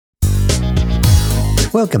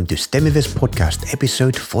Welcome to Stemiverse podcast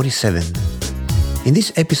episode 47. In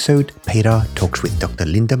this episode, Peter talks with Dr.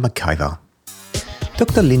 Linda McIver.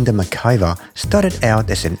 Dr. Linda McIver started out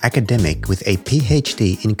as an academic with a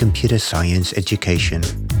PhD in computer science education.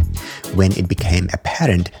 When it became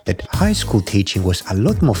apparent that high school teaching was a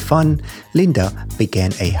lot more fun, Linda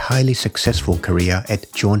began a highly successful career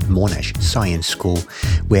at John Monash Science School,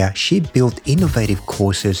 where she built innovative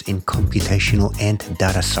courses in computational and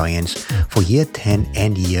data science for Year 10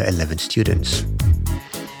 and Year 11 students.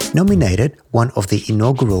 Nominated one of the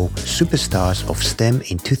inaugural Superstars of STEM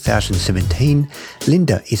in 2017,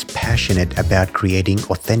 Linda is passionate about creating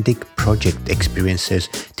authentic project experiences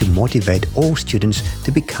to motivate all students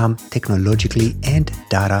to become technologically and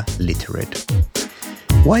data literate.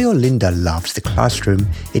 While Linda loves the classroom,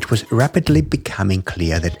 it was rapidly becoming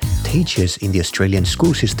clear that teachers in the Australian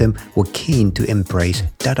school system were keen to embrace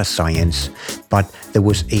data science, but there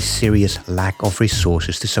was a serious lack of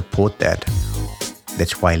resources to support that.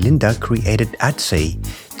 That's why Linda created ADSE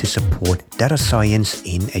to support data science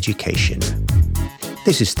in education.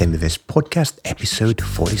 This is Stemiverse podcast episode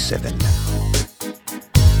 47.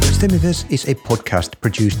 Stemiverse is a podcast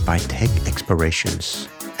produced by Tech Explorations.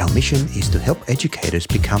 Our mission is to help educators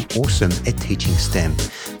become awesome at teaching STEM,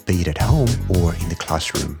 be it at home or in the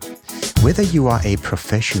classroom. Whether you are a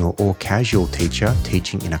professional or casual teacher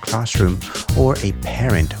teaching in a classroom, or a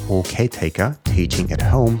parent or caretaker teaching at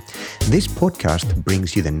home, this podcast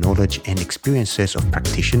brings you the knowledge and experiences of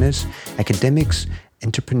practitioners, academics,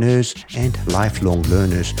 entrepreneurs, and lifelong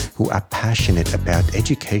learners who are passionate about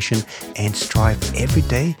education and strive every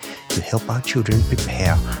day to help our children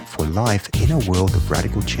prepare for life in a world of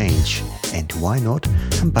radical change and, why not,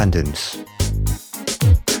 abundance.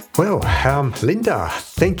 Well, Linda,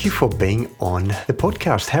 thank you for being on the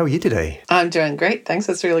podcast. How are you today? I'm doing great. Thanks.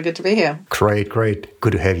 It's really good to be here. Great.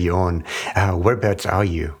 Good to have you on. Whereabouts are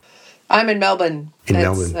you? I'm in Melbourne.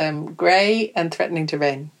 Melbourne. It's grey and threatening to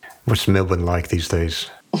rain. What's Melbourne like these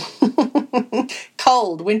days?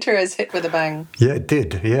 Cold. Winter has hit with a bang. Yeah, it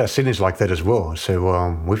did. Yeah, Sydney's like that as well.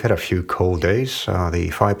 So we've had a few cold days.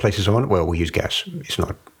 The fireplace is on. Well, we use gas. It's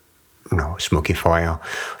not smoky fire.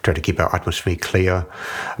 Try to keep our atmosphere clear.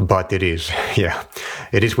 But it is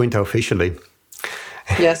winter officially.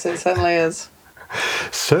 Yes, it certainly is.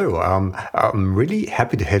 So I'm really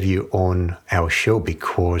happy to have you on our show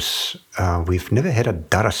because we've never had a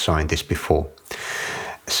data scientist before.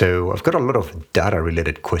 So I've got a lot of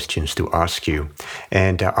data-related questions to ask you.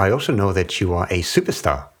 And I also know that you are a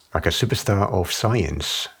superstar, like a superstar of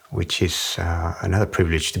science, which is another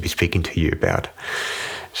privilege to be speaking to you about.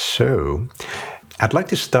 So I'd like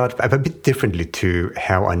to start a bit differently to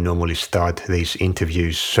how I normally start these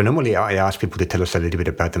interviews. So normally I ask people to tell us a little bit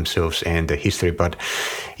about themselves and their history. But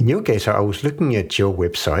in your case, I was looking at your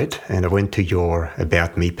website and I went to your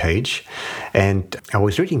About Me page and I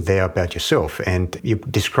was reading there about yourself, and you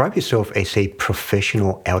describe yourself as a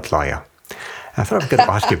professional outlier. I thought I've got to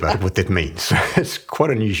ask you about what that means. It's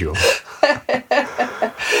quite unusual.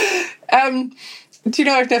 Do you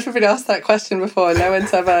know, I've never been asked that question before. No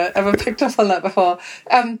one's ever picked up on that before.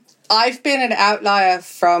 I've been an outlier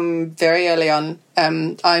from very early on.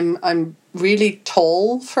 I'm really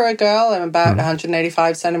tall for a girl. I'm about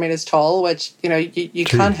 185 centimeters tall, which, you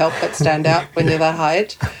can't help but stand out when you're that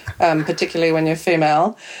height, particularly when you're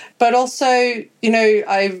female. But also,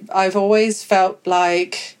 I've always felt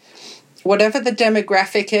like whatever the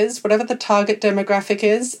demographic is, whatever the target demographic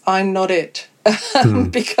is, I'm not it.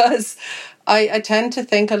 Because I tend to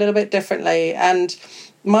think a little bit differently, and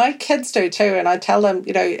my kids do too. And I tell them,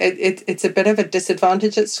 it's a bit of a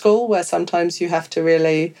disadvantage at school where sometimes you have to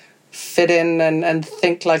really fit in and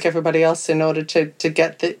think like everybody else in order to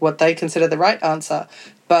get what they consider the right answer.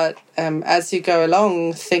 But as you go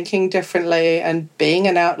along, thinking differently and being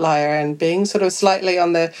an outlier and being sort of slightly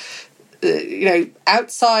on the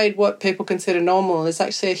outside what people consider normal is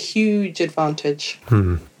actually a huge advantage.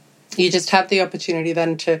 You just have the opportunity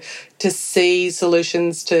then to see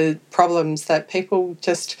solutions to problems that people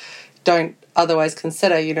just don't otherwise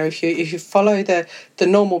consider. If you follow the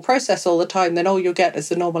normal process all the time, then all you'll get is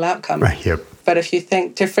the normal outcome. Right, yep. But if you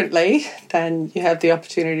think differently, then you have the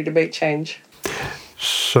opportunity to make change.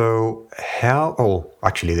 So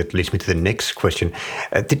actually that leads me to the next question.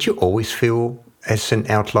 Did you always feel as an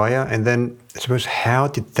outlier? And then I suppose, how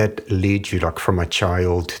did that lead you, like from a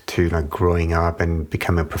child to growing up and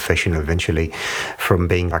becoming a professional eventually, from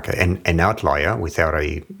being like an outlier without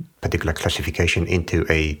a particular classification into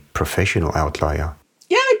a professional outlier?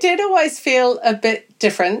 Yeah, I did always feel a bit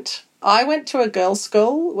different. I went to a girls'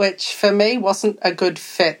 school, which for me wasn't a good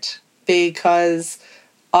fit because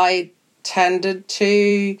I tended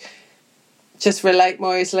to just relate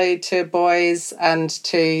more easily to boys and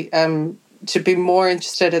to be more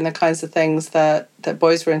interested in the kinds of things that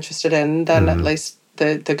boys were interested in than at least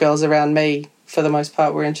the girls around me, for the most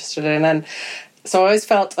part, were interested in. And so I always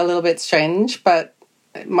felt a little bit strange, but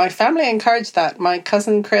my family encouraged that. My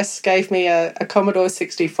cousin Chris gave me a Commodore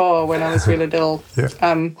 64 when I was really little.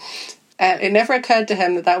 And it never occurred to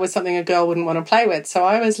him that was something a girl wouldn't want to play with. So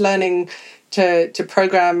I was learning to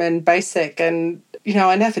program in BASIC, and,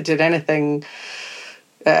 I never did anything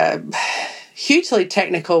hugely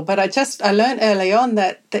technical, but I learned early on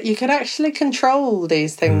that you could actually control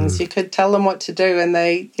these things. You could tell them what to do, and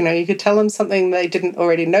you could tell them something they didn't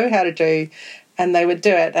already know how to do, and they would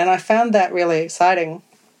do it. And I found that really exciting.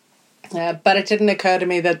 But it didn't occur to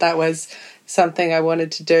me that was something I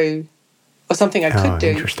wanted to do, or something I could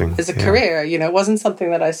do as a career. It wasn't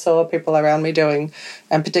something that I saw people around me doing,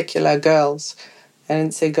 in particular girls. I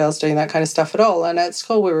didn't see girls doing that kind of stuff at all. And at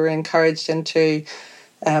school we were encouraged into,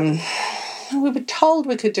 we were told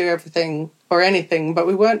we could do everything or anything, but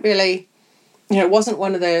we weren't really, it wasn't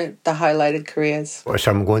one of the highlighted careers.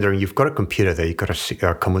 So I'm wondering, you've got a computer there, you've got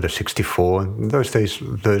a Commodore 64. In those days,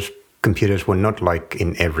 those computers were not like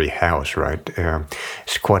in every house, right?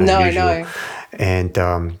 It's quite unusual. No.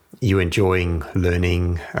 And you're enjoying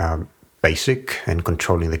learning BASIC and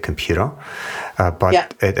controlling the computer. But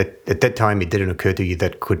at that time, it didn't occur to you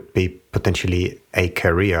that could be potentially a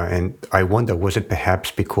career. And I wonder, was it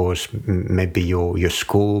perhaps because maybe your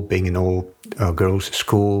school, being an all-girls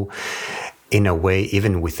school, in a way,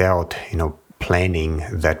 even without, planning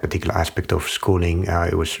that particular aspect of schooling,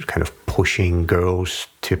 it was kind of pushing girls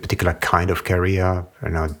to a particular kind of career,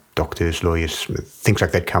 doctors, lawyers, things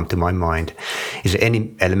like that come to my mind. Is there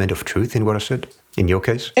any element of truth in what I said, in your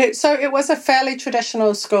case? So it was a fairly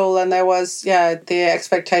traditional school, and there was, the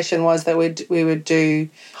expectation was that we would do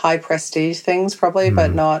high prestige things probably,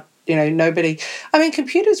 but not, nobody. I mean,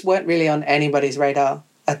 computers weren't really on anybody's radar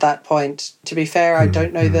at that point. To be fair, I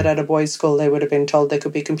don't know that at a boys' school they would have been told they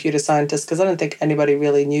could be computer scientists, because I don't think anybody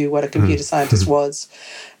really knew what a computer scientist was.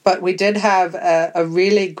 But we did have a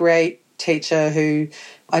really great teacher who,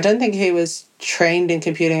 I don't think he was trained in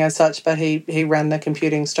computing as such, but he ran the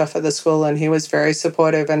computing stuff at the school, and he was very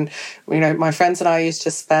supportive. And, my friends and I used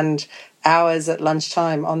to spend hours at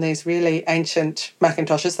lunchtime on these really ancient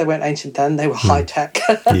Macintoshes. They weren't ancient then, they were high-tech.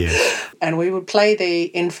 And we would play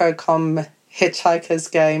the Infocom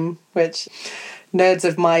Hitchhikers game, which nerds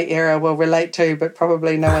of my era will relate to, but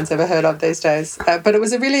probably no one's ever heard of these days. But it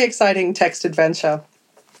was a really exciting text adventure.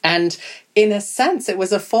 And in a sense, it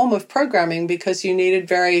was a form of programming, because you needed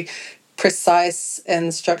very precise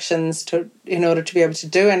instructions in order to be able to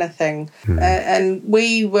do anything. And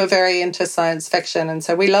we were very into science fiction, and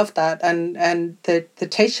so we loved that. And the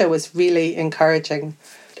teacher was really encouraging,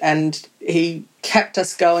 and he kept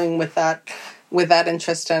us going with that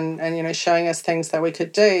interest and showing us things that we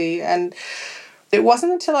could do. And it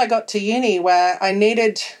wasn't until I got to uni where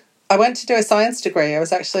I went to do a science degree. I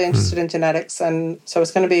was actually interested in genetics, and so it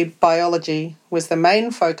was going to be biology was the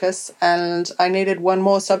main focus, and I needed one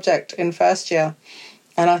more subject in first year.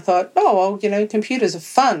 And I thought, computers are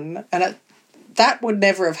fun. And that would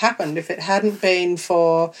never have happened if it hadn't been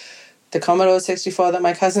for the Commodore 64 that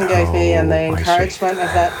my cousin gave me, and the encouragement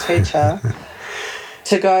of that teacher.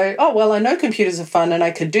 To go, I know computers are fun and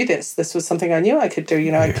I could do this. This was something I knew I could do.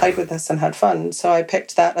 I played with this and had fun. So I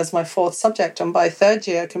picked that as my fourth subject. And by third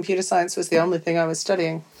year, computer science was the only thing I was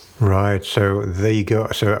studying. Right. So there you go.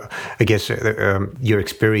 So I guess your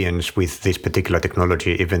experience with this particular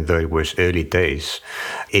technology, even though it was early days,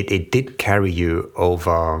 it did carry you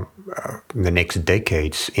over the next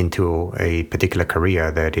decades into a particular career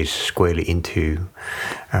that is squarely into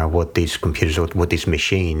what these computers or what these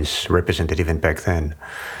machines represented even back then.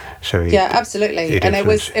 So absolutely. And it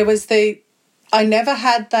was I never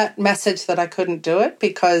had that message that I couldn't do it,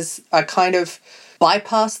 because I kind of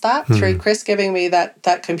bypassed that through Chris giving me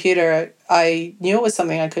that computer. I knew it was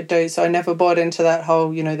something I could do, so I never bought into that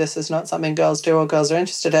whole, this is not something girls do or girls are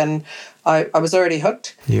interested in. I was already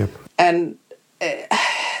hooked. Yep. And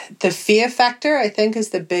the fear factor, I think, is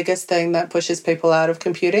the biggest thing that pushes people out of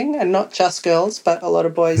computing, and not just girls, but a lot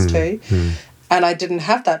of boys too. And I didn't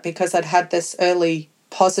have that, because I'd had this early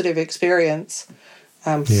positive experience.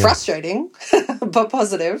 Frustrating, but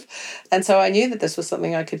positive. And so I knew that this was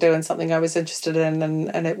something I could do and something I was interested in,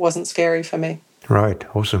 and it wasn't scary for me. Right,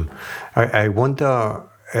 awesome. I wonder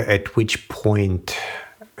at which point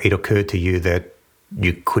it occurred to you that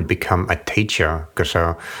you could become a teacher, because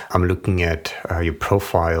I'm looking at your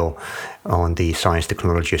profile on the Science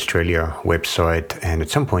Technology Australia website, and at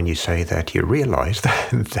some point you say that you realised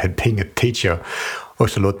that being a teacher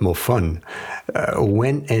was a lot more fun.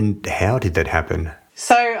 When and how did that happen?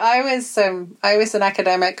 So I was an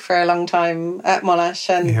academic for a long time at Monash,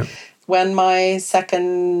 and when my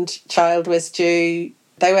second child was due,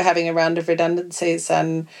 they were having a round of redundancies,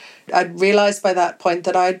 and I'd realised by that point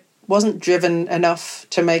that I wasn't driven enough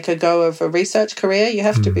to make a go of a research career. You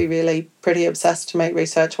have to be really pretty obsessed to make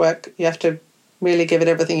research work. You have to really give it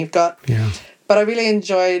everything you've got. Yeah. But I really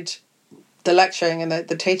enjoyed the lecturing and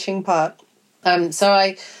the teaching part. So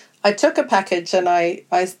I took a package and I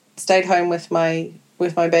stayed home with my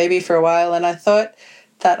baby for a while, and I thought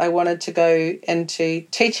that I wanted to go into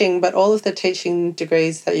teaching, but all of the teaching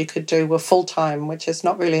degrees that you could do were full-time, which is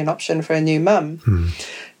not really an option for a new mum.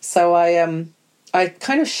 So I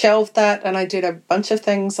kind of shelved that, and I did a bunch of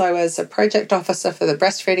things. I was a project officer for the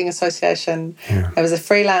Breastfeeding Association. I was a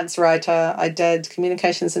freelance writer. I did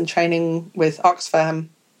communications and training with Oxfam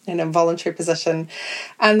in a voluntary position.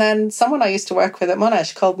 And then someone I used to work with at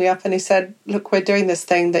Monash called me up and he said, look, we're doing this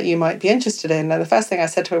thing that you might be interested in. And the first thing I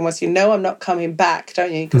said to him was, you know I'm not coming back,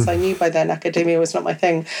 don't you? Because I knew by then academia was not my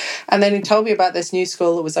thing. And then he told me about this new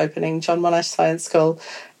school that was opening, John Monash Science School.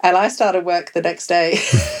 And I started work the next day,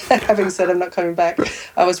 having said I'm not coming back.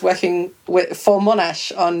 I was working for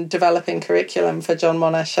Monash on developing curriculum for John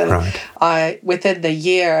Monash. And within the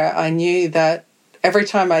year, I knew that every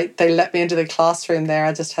time they let me into the classroom there,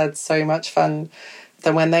 I just had so much fun.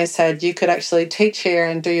 That when they said you could actually teach here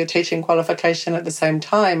and do your teaching qualification at the same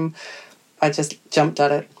time, I just jumped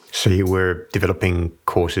at it. So you were developing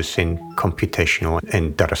courses in computational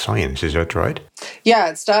and data science, is that right? Yeah,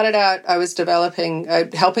 it started out, I was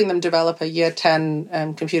helping them develop a year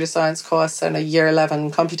 10 computer science course and a year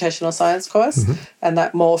 11 computational science course. And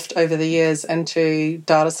that morphed over the years into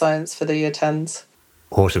data science for the year 10s.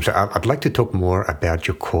 Awesome. So I'd like to talk more about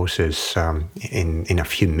your courses in a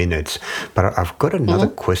few minutes, but I've got another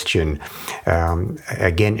question,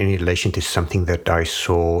 again, in relation to something that I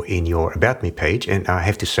saw in your About Me page. And I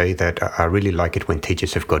have to say that I really like it when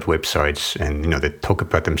teachers have got websites and, they talk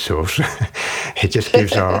about themselves. It just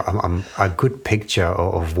gives a good picture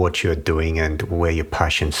of what you're doing and where your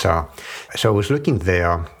passions are. So I was looking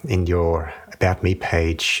there in your About Me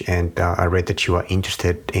page, and I read that you are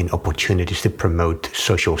interested in opportunities to promote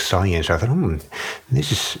social science. I thought,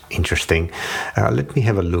 this is interesting. Let me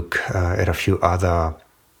have a look at a few other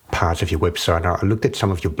parts of your website. I looked at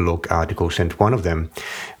some of your blog articles, and one of them,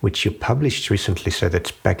 which you published recently, so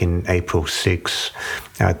that's back in April 6,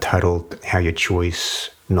 titled How Your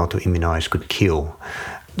Choice Not to Immunize Could Kill.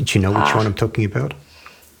 Do you know which one I'm talking about?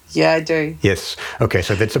 Yeah, I do. Yes. Okay,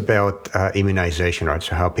 so that's about immunization, right?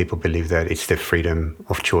 So how people believe that it's their freedom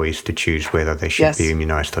of choice to choose whether they should be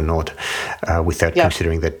immunized or not, without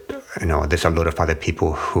considering that, there's a lot of other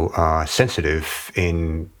people who are sensitive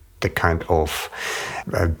in the kind of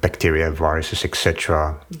bacteria, viruses,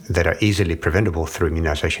 etc., that are easily preventable through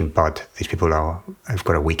immunization, but these people have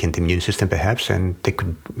got a weakened immune system perhaps, and they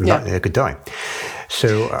could die.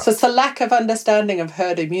 So it's the lack of understanding of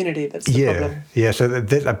herd immunity that's the problem. Yeah, so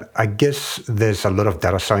I guess there's a lot of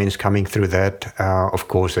data science coming through that. Of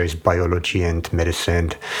course, there's biology and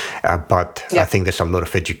medicine, but I think there's a lot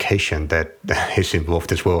of education that is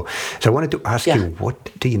involved as well. So I wanted to ask you,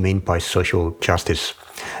 what do you mean by social justice?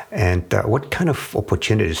 And what kind of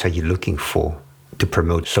opportunities are you looking for to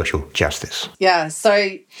promote social justice? Yeah,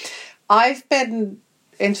 so I've been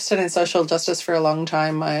interested in social justice for a long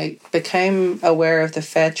time. I became aware of the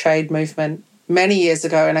fair trade movement many years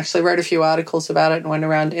ago and actually wrote a few articles about it and went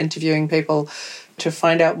around interviewing people to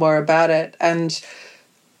find out more about it. And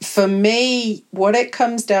for me, what it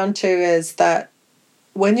comes down to is that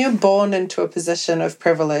when you're born into a position of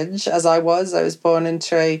privilege, as I was born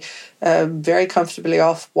into a very comfortably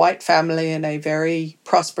off white family in a very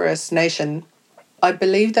prosperous nation. I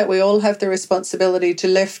believe that we all have the responsibility to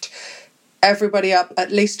lift everybody up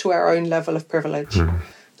at least to our own level of privilege.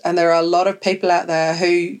 And there are a lot of people out there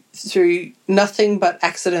who, through nothing but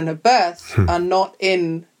accident of birth, are not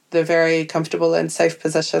in the very comfortable and safe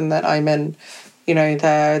position that I'm in.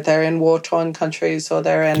 They're in war-torn countries, or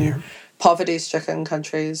they're in poverty-stricken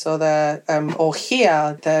countries, or they're or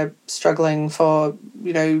here they're struggling for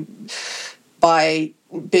by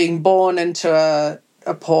being born into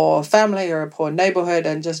a poor family or a poor neighborhood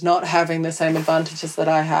and just not having the same advantages that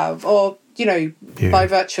I have, or by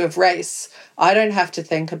virtue of race. I don't have to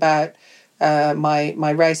think about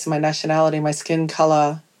my race and my nationality, my skin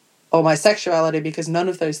color, or my sexuality, because none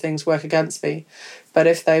of those things work against me. But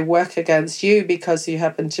if they work against you because you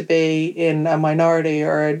happen to be in a minority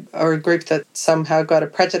or a group that somehow got a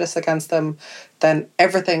prejudice against them, then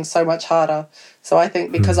everything's so much harder. So I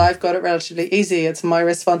think because I've got it relatively easy, it's my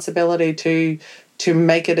responsibility to to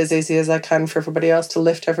make it as easy as I can for everybody else, to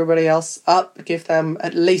lift everybody else up, give them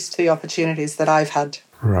at least the opportunities that I've had.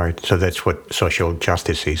 Right. So that's what social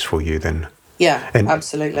justice is for you then? Yeah, and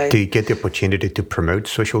absolutely. Do you get the opportunity to promote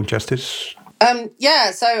social justice?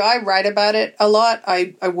 Yeah, so I write about it a lot.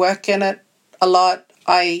 I work in it a lot.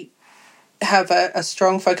 I have a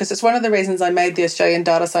strong focus. It's one of the reasons I made the Australian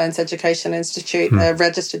Data Science Education Institute a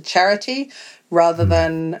registered charity rather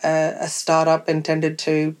than a startup intended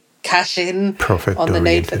to cash in on the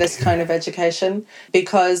need for this kind of education,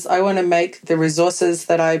 because I want to make the resources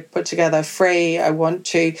that I put together free. I want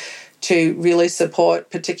to really support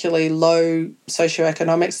particularly low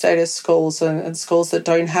socioeconomic status schools and schools that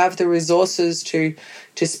don't have the resources to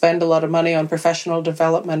spend a lot of money on professional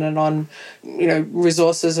development and on,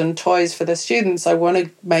 resources and toys for the students. I want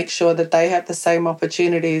to make sure that they have the same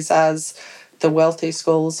opportunities as the wealthy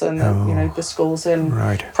schools and the schools in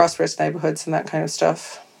prosperous neighborhoods and that kind of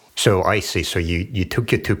stuff. So I see. So you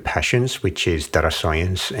took your two passions, which is data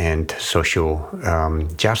science and social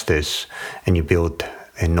justice, and you built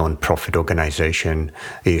a non-profit organization,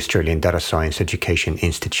 the Australian Data Science Education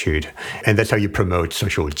Institute. And that's how you promote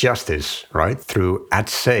social justice, right? Through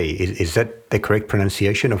ADSE. Is that the correct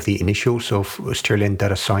pronunciation of the initials of Australian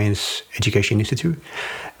Data Science Education Institute?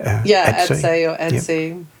 ADSE or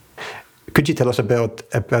EDSE. Yeah. Could you tell us about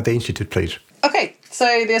the institute, please? Okay, so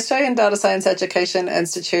the Australian Data Science Education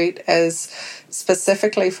Institute is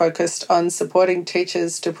specifically focused on supporting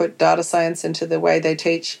teachers to put data science into the way they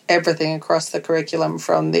teach everything across the curriculum,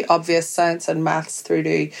 from the obvious science and maths through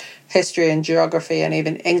to history and geography and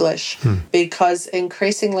even English. Because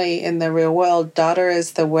increasingly in the real world, data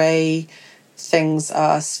is the way things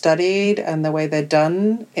are studied and the way they're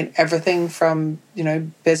done in everything from,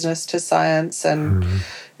 business to science, and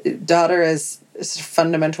data is a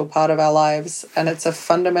fundamental part of our lives, and it's a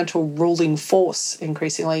fundamental ruling force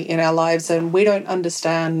increasingly in our lives, and we don't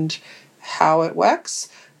understand how it works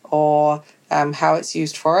or how it's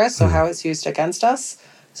used for us or how it's used against us.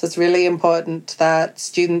 So it's really important that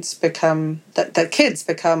kids become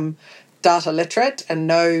data literate and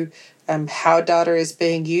know how data is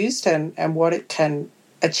being used and what it can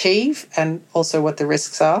achieve, and also what the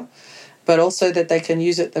risks are, but also that they can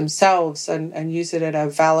use it themselves and use it in a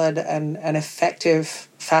valid and effective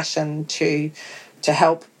fashion to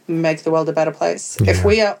help make the world a better place. Yeah. If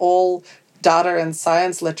we are all data and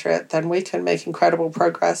science literate, then we can make incredible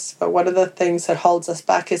progress. But one of the things that holds us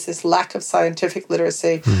back is this lack of scientific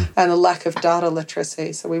literacy and the lack of data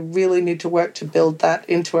literacy. So we really need to work to build that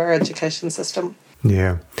into our education system.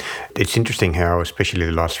 Yeah. It's interesting how, especially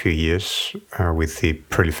the last few years, with the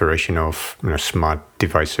proliferation of smart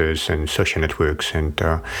devices and social networks and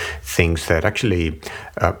things that actually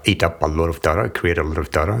eat up a lot of data, create a lot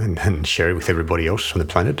of data and share it with everybody else on the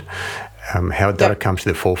planet, how data comes to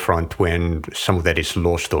the forefront when some of that is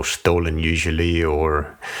lost or stolen usually,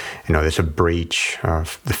 or, there's a breach.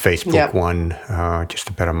 The Facebook one just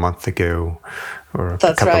about a month ago, or a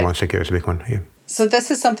couple of months ago is a big one. Yeah. So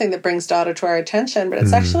this is something that brings data to our attention, but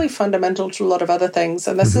it's actually fundamental to a lot of other things.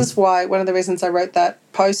 And this is why one of the reasons I wrote that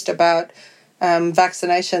post about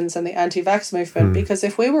vaccinations and the anti-vax movement, because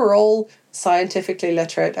if we were all scientifically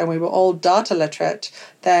literate and we were all data literate,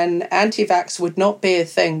 then anti-vax would not be a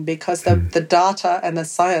thing, because the data and the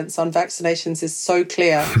science on vaccinations is so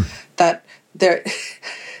clear that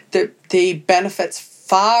the benefits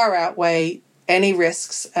far outweigh any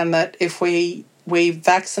risks, and that if we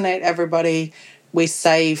vaccinate everybody, we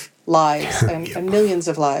save lives and millions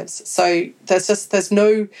of lives. So there's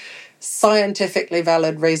no scientifically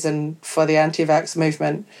valid reason for the anti-vax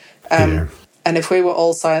movement. And if we were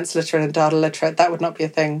all science literate and data literate, that would not be a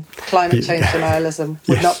thing. Climate change denialism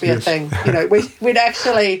would not be a thing.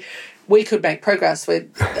 We could make progress.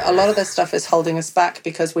 A lot of this stuff is holding us back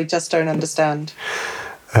because we just don't understand.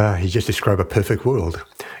 You just described a perfect world.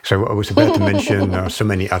 So I was about to mention so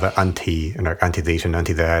many other anti this and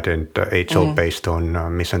anti that, and it's all based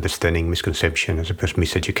on misunderstanding, misconception, as opposed to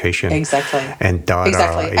miseducation. Exactly. And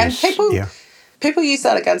data and people use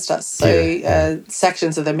that against us. So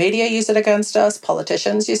sections of the media use it against us.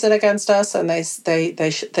 Politicians use it against us, and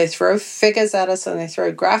they throw figures at us and they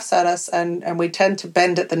throw graphs at us, and we tend to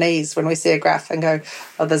bend at the knees when we see a graph and go,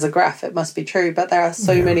 "Oh, there's a graph. It must be true." But there are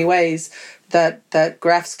so many ways that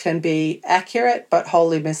graphs can be accurate but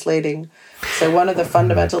wholly misleading. So one of the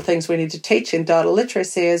fundamental things we need to teach in data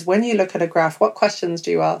literacy is, when you look at a graph, what questions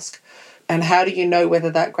do you ask? And how do you know whether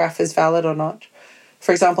that graph is valid or not?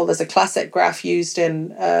 For example, there's a classic graph used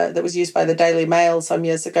that was used by the Daily Mail some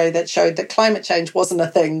years ago that showed that climate change wasn't a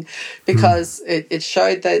thing, because it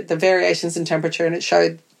showed the variations in temperature, and it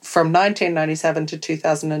showed from 1997 to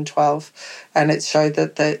 2012, and it showed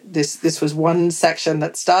that this was one section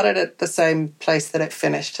that started at the same place that it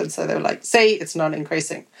finished, and so they were like, see, it's not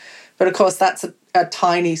increasing. But of course, that's a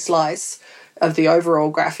tiny slice of the overall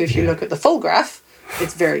graph. If you look at the full graph,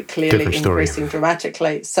 it's very clearly increasing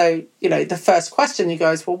dramatically. So, the first question you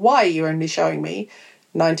go is, well, why are you only showing me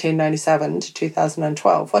 1997 to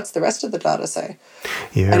 2012? What's the rest of the data say?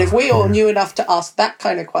 Yeah, and if we all knew enough to ask that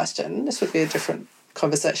kind of question, this would be a different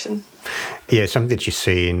conversation. Yeah, something that you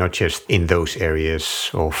see not just in those areas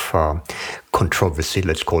of controversy,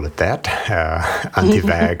 let's call it that,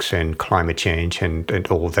 anti-vax and climate change and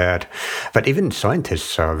all that, but even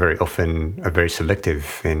scientists are very often very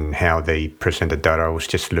selective in how they present the data. I was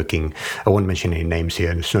just looking, I won't mention any names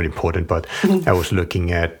here, and it's not important, but I was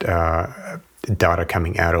looking at data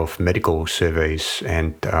coming out of medical surveys,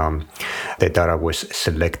 and the data was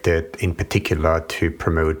selected in particular to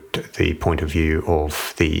promote the point of view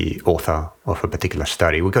of the author of a particular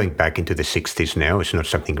study. We're going back into the 60s now. It's not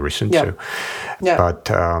something recent. Yeah. But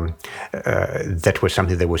that was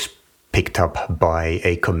something that was picked up by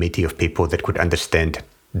a committee of people that could understand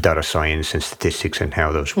data science and statistics and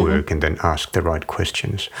how those work, and then ask the right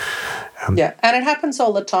questions. And it happens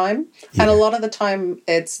all the time. And a lot of the time,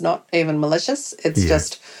 it's not even malicious. It's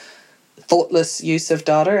just thoughtless use of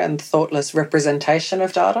data and thoughtless representation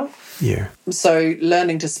of data. Yeah. So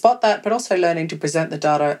learning to spot that, but also learning to present the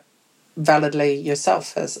data validly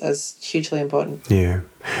yourself as hugely important. Yeah.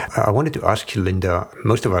 I wanted to ask you, Linda,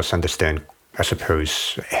 most of us understand, I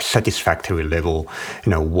suppose, a satisfactory level,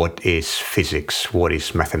 what is physics, what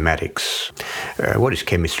is mathematics, what is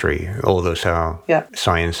chemistry, all those are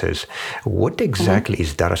sciences. What exactly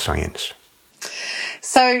is data science?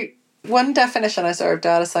 So one definition I saw of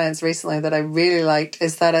data science recently that I really liked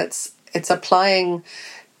is that it's applying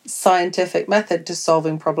scientific method to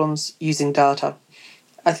solving problems using data.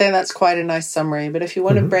 I think that's quite a nice summary, but if you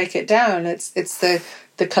want to break it down, it's the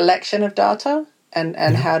collection of data and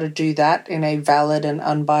how to do that in a valid and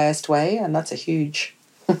unbiased way, and that's a huge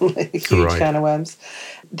can of worms.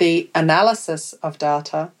 The analysis of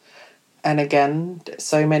data, and again,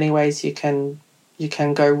 so many ways you can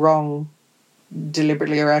go wrong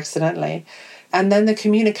deliberately or accidentally. And then the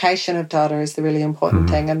communication of data is the really important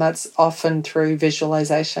thing, and that's often through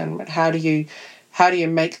visualization. But how do you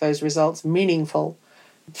make those results meaningful?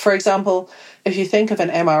 For example, if you think of an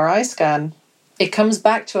MRI scan, it comes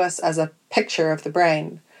back to us as a picture of the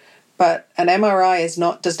brain. But an MRI it's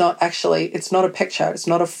not a picture, it's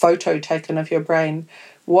not a photo taken of your brain.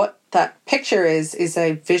 What that picture is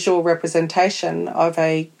a visual representation of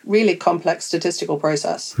a really complex statistical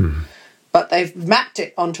process. But they've mapped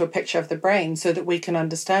it onto a picture of the brain so that we can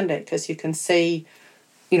understand it, because you can see,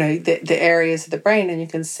 the areas of the brain, and you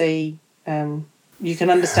can see, you can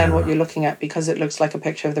understand what you're looking at because it looks like a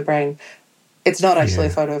picture of the brain. It's not actually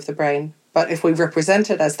a photo of the brain, but if we represent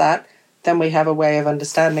it as that, then we have a way of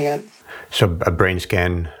understanding it. So a brain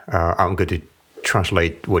scan, I'm going to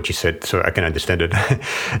translate what you said so I can understand it.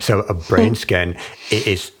 So a brain scan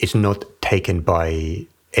is not taken by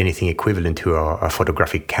anything equivalent to a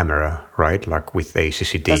photographic camera, right? Like with a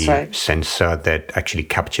CCD sensor that actually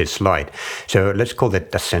captures light. So let's call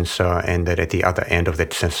that a sensor, and that at the other end of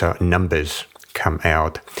that sensor, numbers come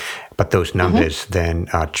out. But those numbers then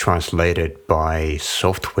are translated by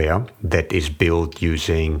software that is built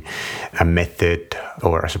using a method,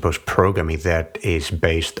 or I suppose programming, that is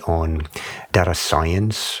based on data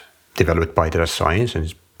science, developed by data science,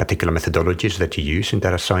 and particular methodologies that you use in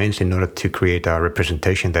data science in order to create a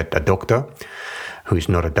representation that a doctor who is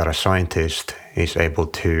not a data scientist is able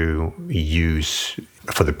to use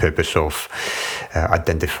for the purpose of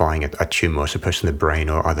identifying a tumor, suppose in the brain,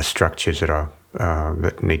 or other structures that are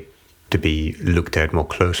that need to be looked at more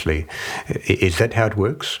closely. Is that how it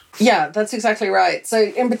works? Yeah, that's exactly right. So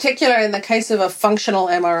in particular, in the case of a functional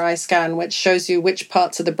MRI scan, which shows you which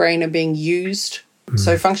parts of the brain are being used.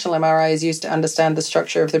 So functional MRI is used to understand the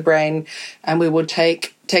structure of the brain, and we will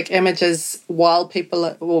take images while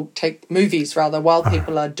take movies while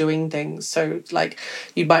people are doing things. So like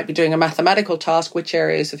you might be doing a mathematical task, which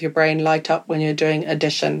areas of your brain light up when you're doing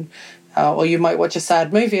addition, or you might watch a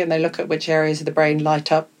sad movie and they look at which areas of the brain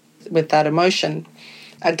light up with that emotion.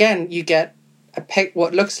 Again, you get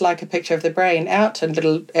what looks like a picture of the brain out and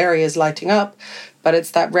little areas lighting up, but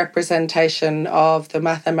it's that representation of the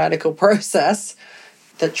mathematical process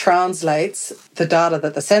that translates the data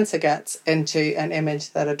that the sensor gets into an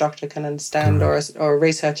image that a doctor can understand or a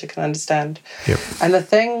researcher can understand. Yep. And the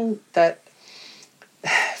thing that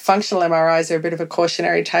functional MRIs are a bit of a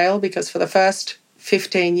cautionary tale, because for the first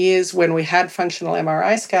 15 years when we had functional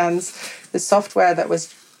MRI scans, the software that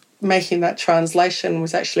was making that translation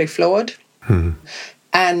was actually flawed.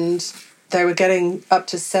 And they were getting up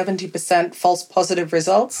to 70% false positive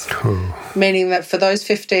results, meaning that for those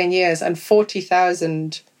 15 years and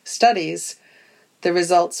 40,000 studies, the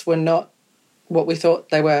results were not what we thought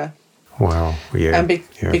they were. Wow, yeah. And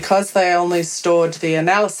because they only stored the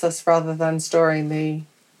analysis rather than storing the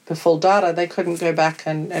full data, they couldn't go back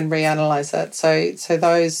and reanalyze it. So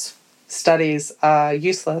those studies are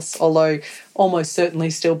useless, although almost certainly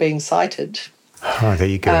still being cited. Oh, there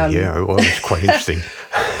you go. Well, it's quite interesting.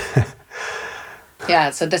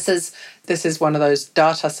 Yeah, so this is one of those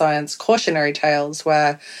data science cautionary tales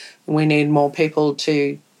where we need more people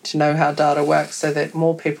to know how data works, so that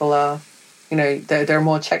more people are, there are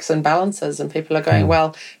more checks and balances, and people are going,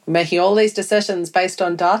 well, we're making all these decisions based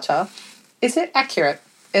on data. Is it accurate?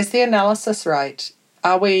 Is the analysis right?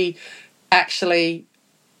 Are we actually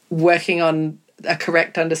working on a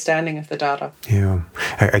correct understanding of the data? Yeah.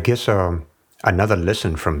 I guess another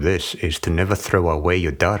lesson from this is to never throw away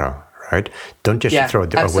your data, right? Don't just throw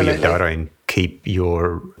away your data and keep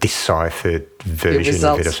your deciphered version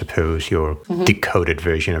of it, I suppose, your decoded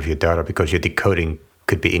version of your data, because your decoding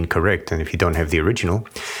could be incorrect. And if you don't have the original,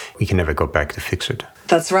 you can never go back to fix it.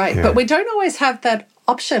 That's right. Yeah. But we don't always have that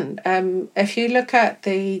option. If you look at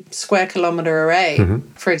the square kilometre array,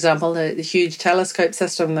 for example, the huge telescope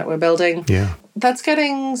system that we're building, that's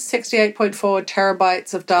getting 68.4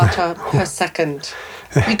 terabytes of data per second.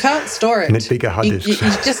 You can't store it. And bigger hard disks. You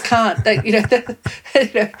just can't. The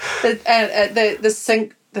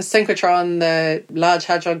synchrotron, the Large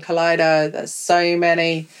Hadron Collider, there's so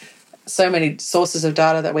many sources of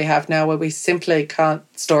data that we have now where we simply can't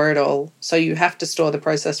store it all. So you have to store the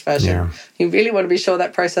processed version. Yeah. You really want to be sure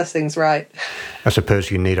that processing's right. I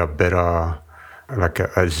suppose you need a better, like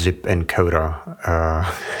a zip encoder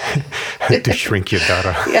to shrink your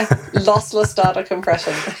data. Yeah, lossless data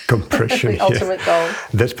compression. Compression, the ultimate goal.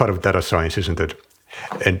 That's part of data science, isn't it?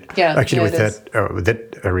 And actually, with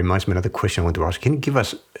that reminds me of another question I want to ask. Can you give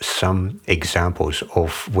us some examples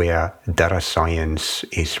of where data science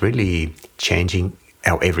is really changing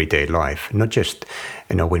our everyday life? Not just,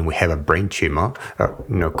 when we have a brain tumor,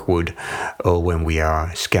 knock wood, or when we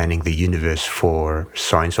are scanning the universe for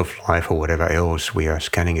signs of life or whatever else we are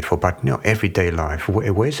scanning it for, but everyday life.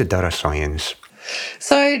 Where's the data science?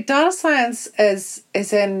 So data science is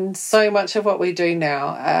in so much of what we do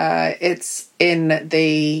now. It's in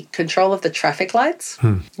the control of the traffic lights,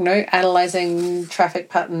 analysing traffic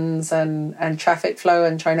patterns and traffic flow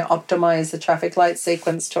and trying to optimise the traffic light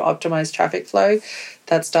sequence to optimise traffic flow.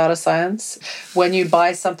 That's data science. When you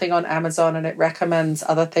buy something on Amazon and it recommends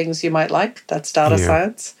other things you might like, that's data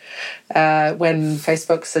science. When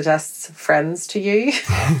Facebook suggests friends to you,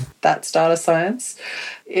 that's data science.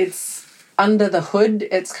 It's under the hood,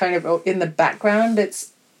 it's kind of in the background,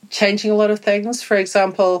 it's changing a lot of things. For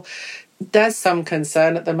example, there's some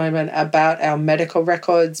concern at the moment about our medical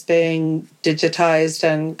records being digitized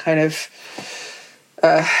and kind of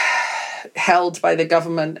held by the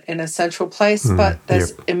government in a central place, but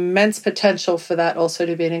there's immense potential for that also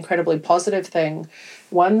to be an incredibly positive thing.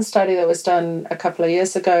 One study that was done a couple of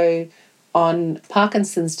years ago on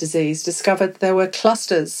Parkinson's disease discovered there were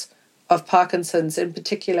clusters of Parkinson's in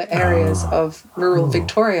particular areas of rural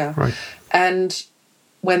Victoria. Right. And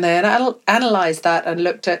when they analysed that and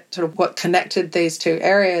looked at sort of what connected these two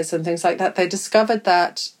areas and things like that, they discovered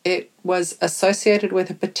that it was associated with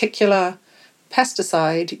a particular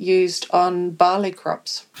pesticide used on barley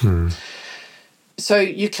crops. So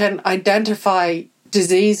you can identify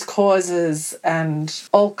disease causes and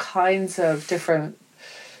all kinds of different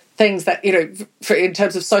things that, in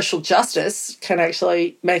terms of social justice can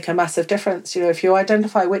actually make a massive difference. If you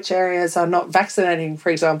identify which areas are not vaccinating, for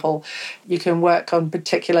example, you can work on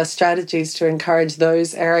particular strategies to encourage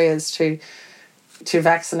those areas to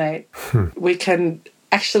vaccinate. We can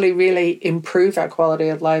actually really improve our quality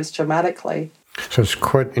of lives dramatically. So it's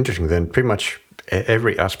quite interesting then. Pretty much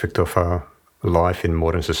every aspect of our life in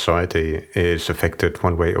modern society is affected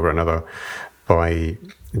one way or another by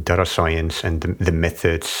data science and the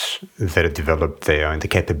methods that are developed there and the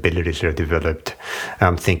capabilities that are developed.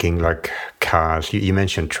 I'm thinking like cars. You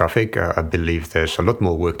mentioned traffic. I believe there's a lot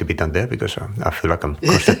more work to be done there because I feel like I'm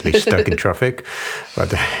constantly stuck in traffic.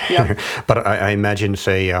 But but I imagine,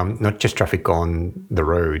 say, not just traffic on the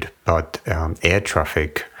road, but air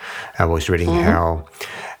traffic. I was reading how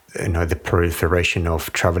the proliferation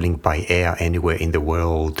of traveling by air anywhere in the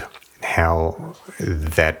world, how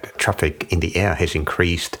that traffic in the air has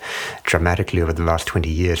increased dramatically over the last 20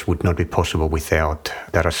 years would not be possible without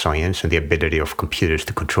data science and the ability of computers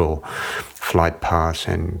to control flight paths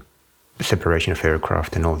and separation of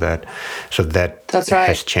aircraft and all that. So That's right.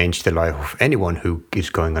 has changed the life of anyone who is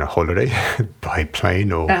going on a holiday by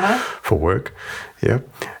plane or for work. Yeah.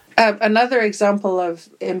 Another example of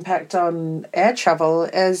impact on air travel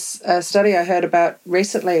is a study I heard about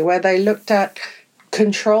recently where they looked at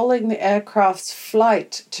controlling the aircraft's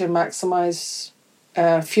flight to maximize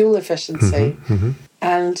fuel efficiency.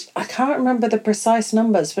 And I can't remember the precise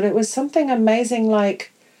numbers, but it was something amazing,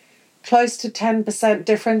 like close to 10%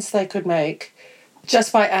 difference they could make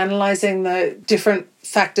just by analysing the different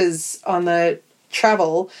factors on the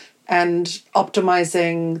travel and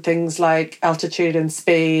optimizing things like altitude and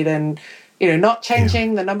speed and, not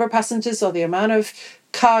changing the number of passengers or the amount of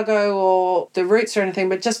cargo or the routes or anything,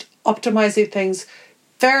 but just optimizing things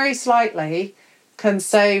very slightly can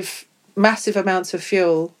save massive amounts of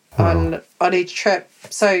fuel on each trip.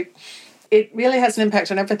 So it really has an impact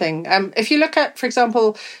on everything. If you look at, for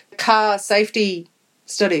example, car safety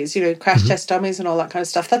studies, crash test dummies and all that kind of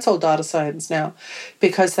stuff, that's all data science now,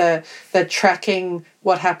 because they're tracking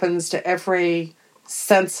what happens to every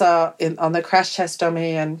sensor on the crash test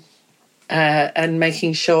dummy and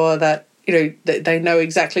making sure that they know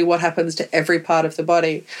exactly what happens to every part of the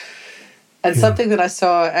body. And something that I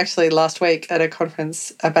saw actually last week at a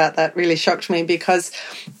conference about that really shocked me, because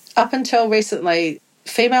up until recently,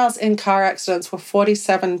 females in car accidents were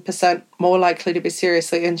 47% more likely to be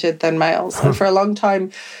seriously injured than males. And for a long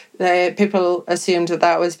time, people assumed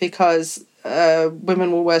that was because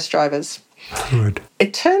women were worse drivers. Right.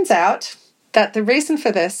 It turns out that the reason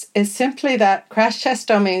for this is simply that crash test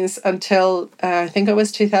dummies until I think it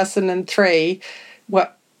was 2003 were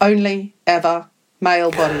only ever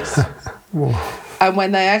male bodies. And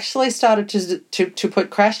when they actually started to put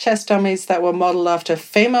crash test dummies that were modeled after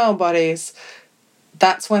female bodies,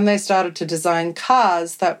 that's when they started to design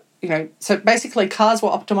cars that, so basically cars were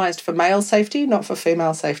optimized for male safety, not for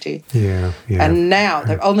female safety. Yeah. And now,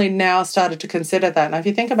 they've only now started to consider that. Now, if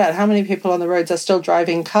you think about how many people on the roads are still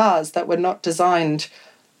driving cars that were not designed,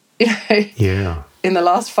 in the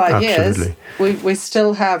last 5 years, we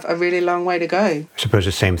still have a really long way to go. I suppose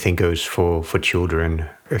the same thing goes for children.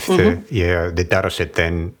 If the data set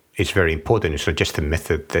then is very important. It's not just the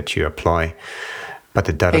method that you apply, but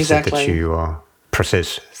the data set that you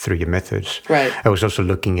process through your methods. Right. I was also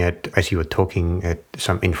looking at, as you were talking, at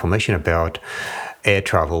some information about air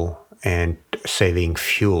travel and saving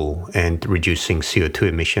fuel and reducing CO2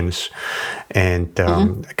 emissions. And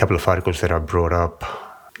a couple of articles that I brought up.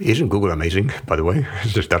 Isn't Google amazing, by the way?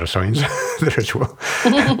 It's just data science there as well.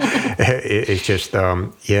 It's just,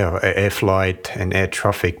 air flight and air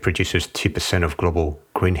traffic produces 2% of global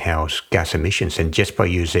greenhouse gas emissions. And just by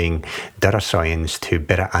using data science to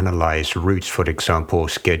better analyze routes, for example,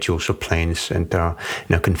 schedules of planes and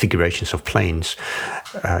configurations of planes,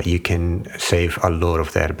 you can save a lot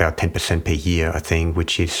of that, about 10% per year, I think,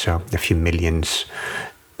 which is a few millions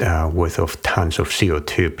worth of tons of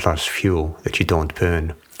CO2 plus fuel that you don't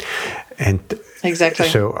burn. And exactly.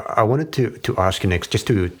 So I wanted to ask you next, just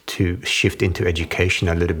to shift into education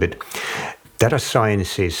a little bit. Data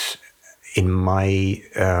science is, in my,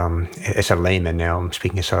 as a layman now, I'm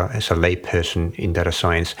speaking as a lay person in data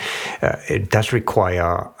science, it does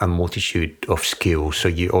require a multitude of skills. So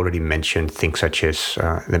you already mentioned things such as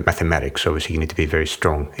the mathematics. Obviously, you need to be very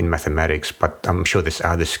strong in mathematics, but I'm sure there's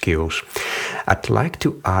other skills. I'd like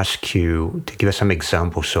to ask you to give us some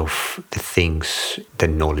examples of the things, the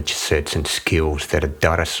knowledge sets and skills that a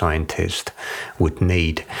data scientist would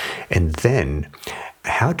need. And then,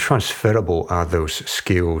 how transferable are those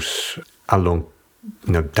skills along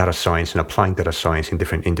data science and applying data science in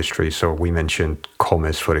different industries? So we mentioned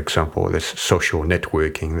commerce, for example. There's social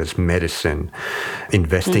networking, there's medicine,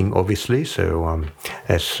 investing, obviously. So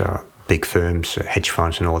as big firms, hedge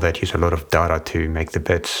funds and all that use a lot of data to make the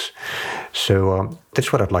bets. So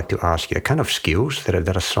that's what I'd like to ask you, kind of skills that a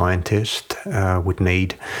data scientist would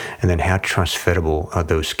need, and then how transferable are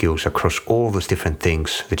those skills across all those different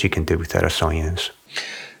things that you can do with data science?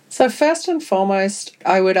 So first and foremost,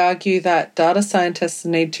 I would argue that data scientists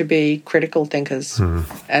need to be critical thinkers.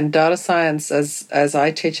 And data science, as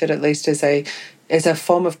I teach it at least, is a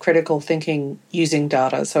form of critical thinking using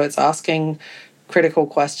data. So it's asking critical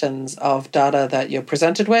questions of data that you're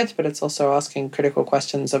presented with, but it's also asking critical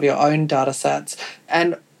questions of your own data sets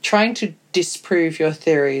and trying to disprove your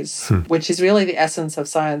theories, which is really the essence of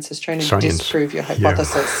science, is trying to disprove your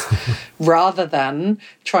hypothesis rather than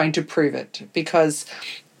trying to prove it. Because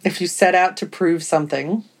if you set out to prove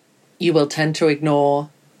something, you will tend to ignore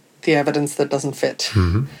the evidence that doesn't fit.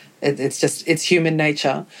 It's human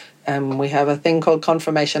nature. We have a thing called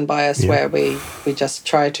confirmation bias where we just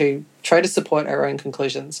try to try to support our own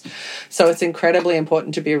conclusions. So it's incredibly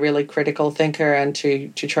important to be a really critical thinker and to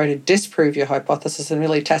try to disprove your hypothesis and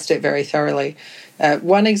really test it very thoroughly.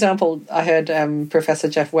 One example I heard Professor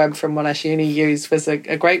Jeff Webb from Monash Uni use was a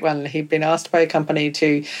great one. He'd been asked by a company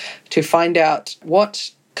to find out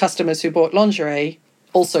what customers who bought lingerie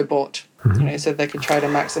also bought, so they could try to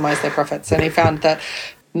maximize their profits. And he found that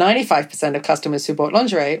 95% of customers who bought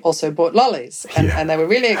lingerie also bought lollies, and they were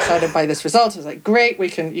really excited by this result. It was like, great, we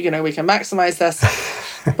can maximize this.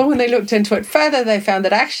 But when they looked into it further, they found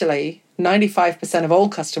that actually 95% of all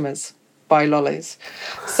customers buy lollies.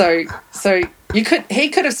 So he could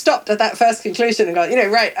have stopped at that first conclusion and gone,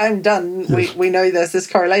 right, I'm done. We know there's this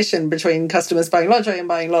correlation between customers buying lingerie and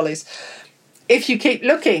buying lollies. If you keep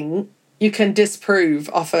looking, you can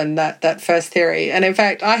disprove often that first theory. And in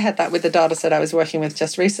fact, I had that with the data set I was working with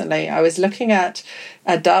just recently. I was looking at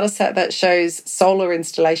a data set that shows solar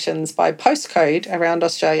installations by postcode around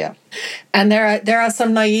Australia. And there are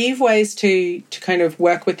some naive ways to kind of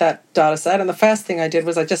work with that data set. And the first thing I did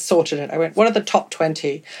was I just sorted it. I went, what are the top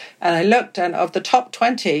 20? And I looked, and of the top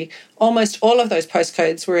 20, almost all of those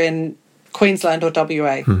postcodes were in Queensland or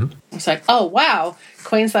WA. It's like, oh, wow,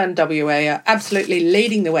 Queensland and WA are absolutely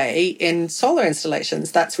leading the way in solar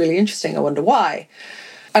installations. That's really interesting. I wonder why.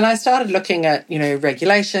 And I started looking at,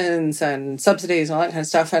 regulations and subsidies and all that kind of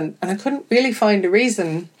stuff, and I couldn't really find a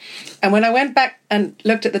reason. And when I went back and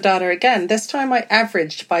looked at the data again, this time I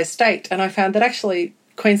averaged by state, and I found that actually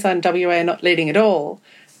Queensland and WA are not leading at all.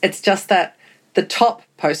 It's just that the top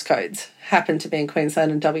postcodes happen to be in Queensland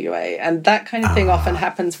and WA. And that kind of thing often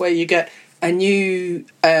happens where you get a new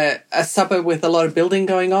a suburb with a lot of building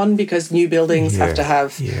going on, because new buildings have to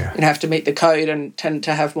have have to meet the code and tend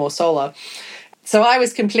to have more solar. So I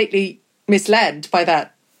was completely misled by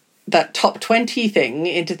that top 20 thing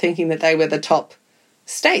into thinking that they were the top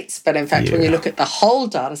states. But in fact, when you look at the whole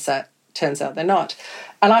data set, turns out they're not.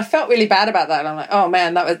 And I felt really bad about that. And I'm like, oh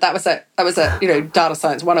man, that was a data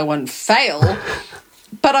science 101 fail.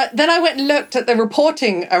 But then I went and looked at the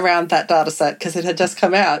reporting around that data set, because it had just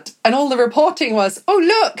come out. And all the reporting was, oh,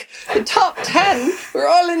 look, the top 10 were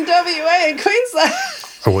all in WA and Queensland.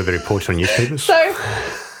 Or were the reports on newspapers? So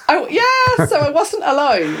I wasn't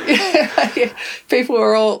alone. People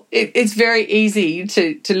were all... It's very easy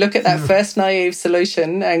to look at that first naive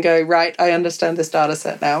solution and go, right, I understand this data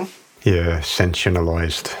set now. Yeah,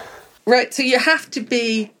 sensationalized. Right, so you have to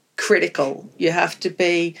be critical. You have to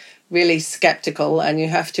be really skeptical, and you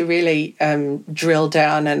have to really drill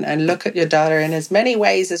down and look at your data in as many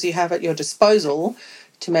ways as you have at your disposal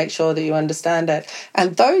to make sure that you understand it.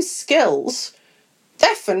 And those skills,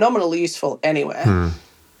 they're phenomenally useful anywhere.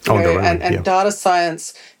 And data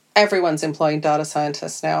science, everyone's employing data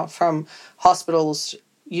scientists now, from hospitals,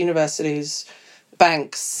 universities,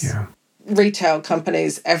 banks, retail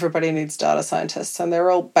companies. Everybody needs data scientists, and they're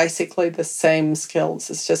all basically the same skills.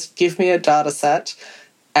 It's just give me a data set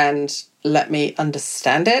and let me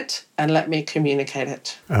understand it and let me communicate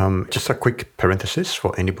it. Just a quick parenthesis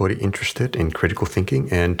for anybody interested in critical thinking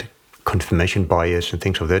and confirmation bias and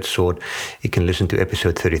things of that sort. You can listen to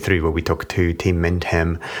episode 33 where we talked to Tim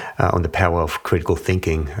Mentham on the power of critical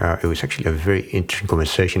thinking. It was actually a very interesting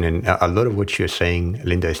conversation, and a lot of what you're saying,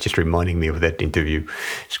 Linda, is just reminding me of that interview.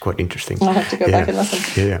 It's quite interesting. I'll have to go back and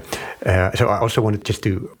listen. So I also wanted just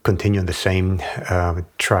to continue on the same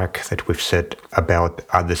track that we've said about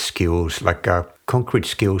other skills, like concrete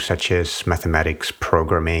skills such as mathematics,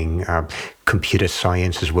 programming, computer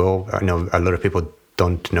science as well. I know a lot of people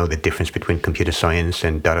don't know the difference between computer science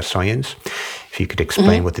and data science. If you could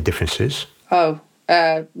explain what the difference is. Well,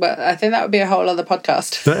 I think that would be a whole other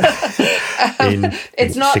podcast.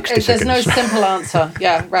 It's not. There's no simple answer.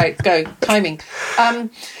 Yeah, right. Go timing.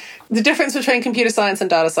 The difference between computer science and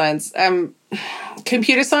data science.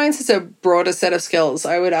 Computer science is a broader set of skills.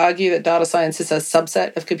 I would argue that data science is a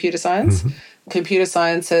subset of computer science. Computer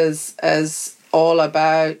science is all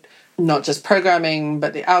about not just programming,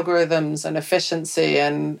 but the algorithms and efficiency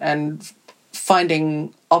and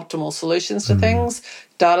finding optimal solutions to things.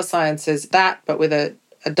 Data science is that, but with a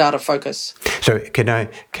data focus. So can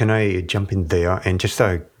I jump in there and just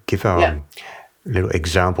give a little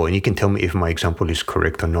example, and you can tell me if my example is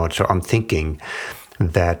correct or not. So I'm thinking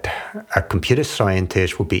that a computer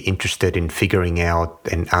scientist would be interested in figuring out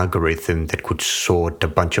an algorithm that could sort a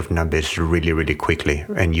bunch of numbers really, really quickly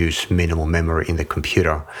and use minimal memory in the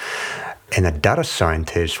computer. And a data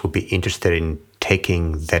scientist would be interested in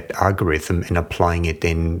taking that algorithm and applying it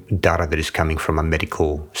in data that is coming from a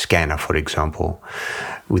medical scanner, for example.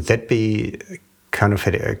 Would that be kind of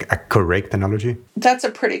a correct analogy? That's a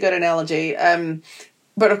pretty good analogy.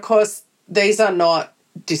 But of course, these are not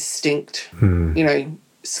distinct.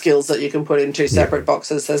 skills that you can put in two separate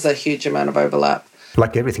boxes. There's a huge amount of overlap.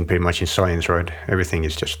 Like everything pretty much in science, right? Everything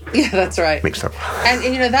is just that's right. mixed up.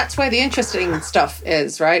 And that's where the interesting stuff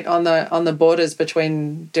is, right? On the borders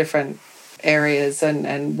between different areas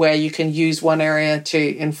and where you can use one area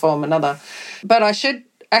to inform another. But I should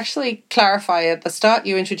actually clarify at the start,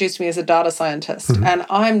 you introduced me as a data scientist, and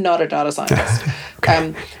I'm not a data scientist.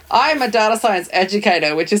 Okay. I'm a data science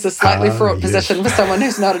educator, which is a slightly fraught position for someone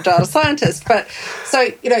who's not a data scientist. But so,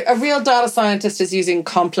 a real data scientist is using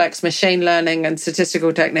complex machine learning and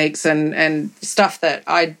statistical techniques and stuff that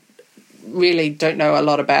I really don't know a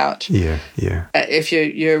lot about. Yeah. If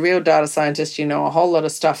you're a real data scientist, you know a whole lot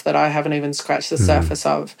of stuff that I haven't even scratched the surface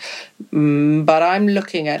of. But I'm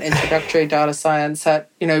looking at introductory data science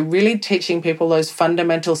at, really teaching people those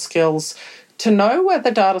fundamental skills to know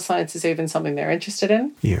whether data science is even something they're interested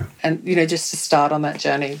in. Yeah. And, just to start on that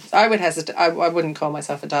journey. I would hesitate. I wouldn't call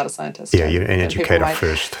myself a data scientist. Yeah, you're an educator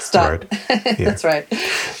first. Start. Right? Yeah. That's right.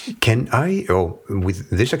 With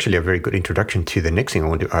this actually a very good introduction to the next thing I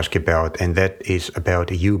want to ask you about, and that is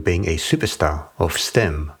about you being a superstar of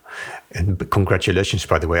STEM. And congratulations,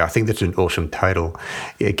 by the way. I think that's an awesome title.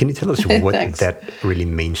 Can you tell us what that really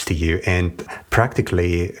means to you? And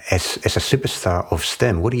practically, as a superstar of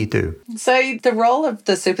STEM, what do you do? So the role of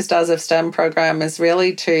the Superstars of STEM program is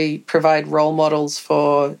really to provide role models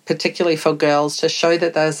particularly for girls, to show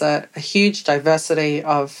that there's a huge diversity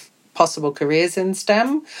of possible careers in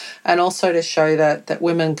STEM, and also to show that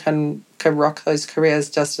women can rock those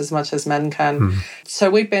careers just as much as men can.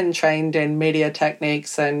 So we've been trained in media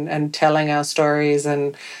techniques and telling our stories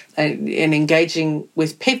and in engaging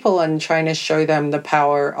with people and trying to show them the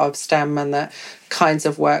power of STEM and the kinds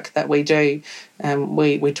of work that we do.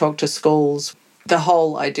 We talk to schools. The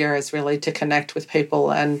whole idea is really to connect with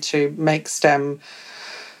people and to make STEM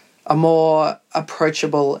a more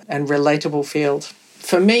approachable and relatable field.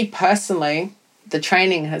 For me personally, the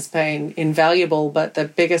training has been invaluable, but the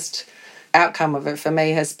biggest outcome of it for me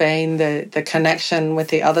has been the connection with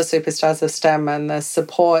the other superstars of STEM, and the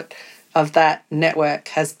support of that network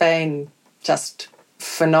has been just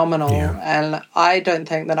phenomenal. Yeah. And I don't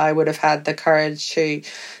think that I would have had the courage to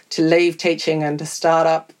leave teaching and to start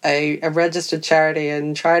up a registered charity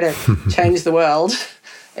and try to change the world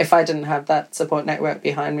if I didn't have that support network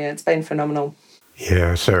behind me. It's been phenomenal.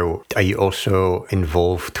 Yeah, so are you also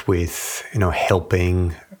involved with,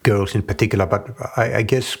 helping girls in particular, but I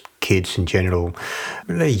guess kids in general,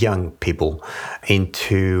 young people,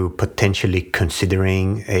 into potentially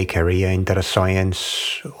considering a career in data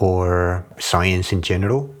science or science in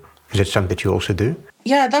general? Is that something that you also do?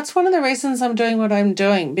 Yeah, that's one of the reasons I'm doing what I'm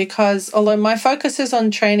doing, because although my focus is on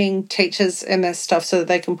training teachers in this stuff so that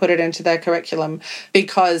they can put it into their curriculum,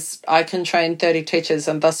 because I can train 30 teachers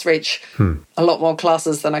and thus reach a lot more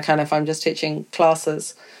classes than I can if I'm just teaching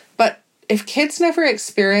classes. But if kids never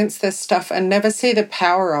experience this stuff and never see the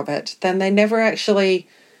power of it, then they never actually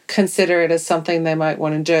consider it as something they might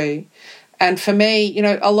want to do. And for me,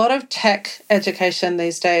 a lot of tech education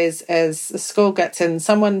these days is the school gets in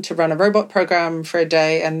someone to run a robot program for a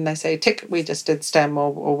day and they say, tick, we just did STEM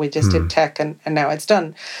or we just did tech and now it's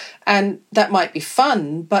done. And that might be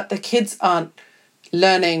fun, but the kids aren't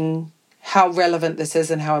learning how relevant this is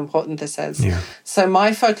and how important this is. Yeah. So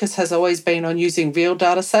my focus has always been on using real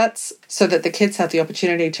data sets so that the kids have the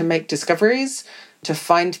opportunity to make discoveries, to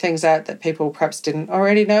find things out that people perhaps didn't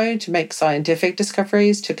already know, to make scientific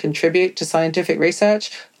discoveries, to contribute to scientific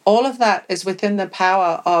research. All of that is within the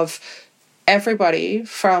power of everybody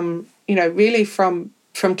from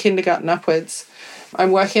kindergarten upwards.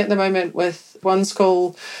 I'm working at the moment with one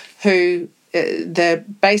school who they're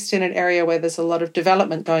based in an area where there's a lot of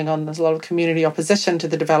development going on. There's a lot of community opposition to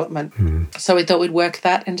the development. So we thought we'd work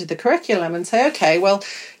that into the curriculum and say, okay, well,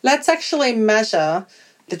 let's actually measure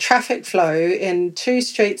the traffic flow in two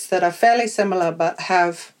streets that are fairly similar but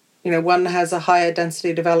have, one has a higher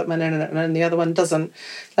density development in it and the other one doesn't.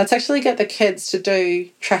 Let's actually get the kids to do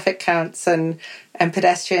traffic counts and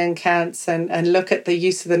pedestrian counts and look at the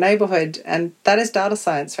use of the neighbourhood. And that is data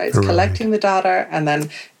science, right? It's collecting the data and then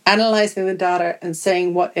analysing the data and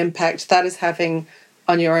seeing what impact that is having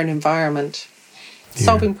on your own environment.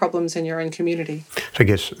 Solving problems in your own community. So I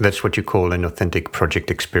guess that's what you call an authentic project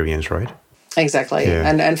experience, right? Exactly. Yeah.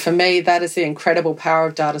 And for me, that is the incredible power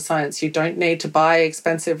of data science. You don't need to buy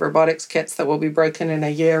expensive robotics kits that will be broken in a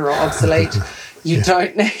year or obsolete. You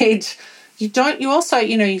also,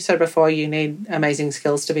 you said before, you need amazing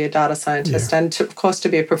skills to be a data scientist. And of course, to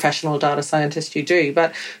be a professional data scientist, you do.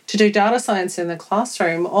 But to do data science in the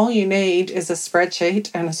classroom, all you need is a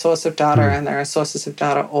spreadsheet and a source of data. And there are sources of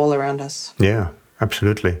data all around us. Yeah.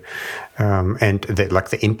 absolutely. And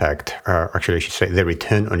the impact, actually, I should say, the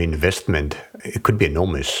return on investment, it could be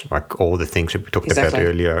enormous, like all the things that we talked about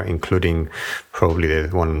earlier, including probably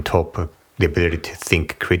the one on top, the ability to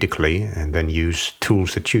think critically and then use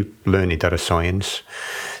tools that you learn in data science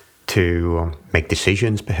to make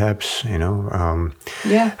decisions, perhaps,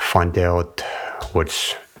 find out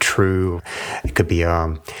what's true. It could be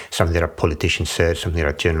something that a politician said, something that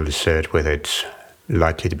a journalist said, whether it's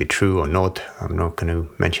likely to be true or not. I'm not going to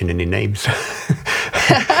mention any names.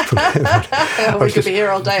 We could be here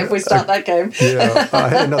all day if we start that game. Yeah, I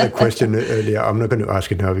had another question earlier. I'm not going to ask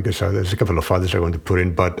it now because there's a couple of others I want to put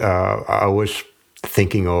in, but I was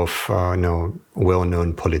thinking of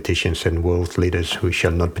well-known politicians and world leaders who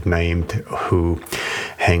shall not be named, who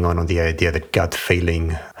hang on the idea that gut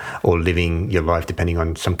feeling or living your life depending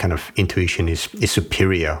on some kind of intuition is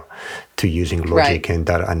superior to using logic and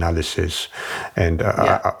data analysis. And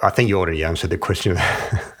I think you already answered the question.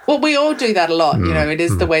 Well, we all do that a lot. It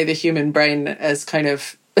is the way the human brain is kind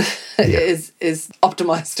of is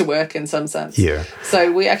optimized to work in some sense. Yeah.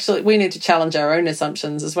 So we need to challenge our own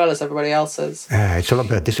assumptions as well as everybody else's. It's all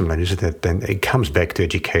about discipline, isn't it? And it comes back to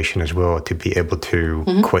education as well, to be able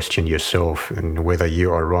to question yourself and whether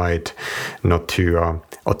you are right, not to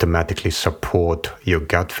automatically support your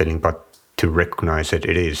gut feeling, but to recognize that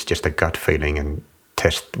it is just a gut feeling and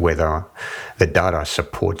test whether the data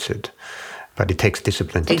supports it. But it takes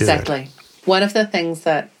discipline to do that. Exactly. One of the things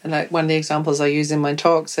that, one of the examples I use in my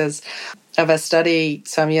talks is of a study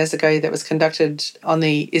some years ago that was conducted on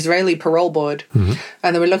the Israeli parole board.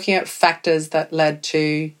 And they were looking at factors that led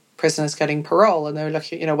to prisoners getting parole. And they were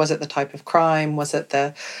looking, was it the type of crime? Was it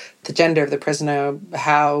the gender of the prisoner?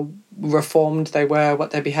 How reformed they were? What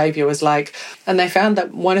their behaviour was like? And they found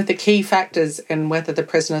that one of the key factors in whether the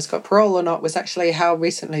prisoners got parole or not was actually how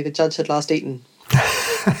recently the judge had last eaten.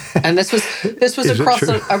 And this was across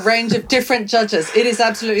a range of different judges. It is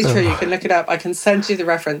absolutely true. You can look it up. I can send you the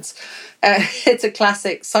reference. It's a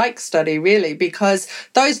classic psych study, really, because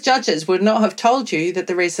those judges would not have told you that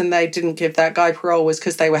the reason they didn't give that guy parole was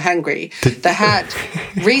because they were hangry. They had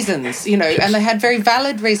reasons, and they had very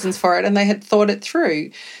valid reasons for it, and they had thought it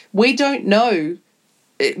through. We don't know.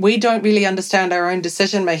 We don't really understand our own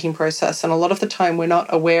decision-making process, and a lot of the time we're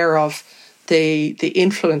not aware of the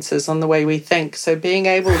influences on the way we think. So being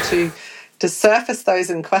able to surface those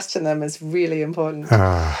and question them is really important.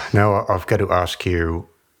 Now I've got to ask you,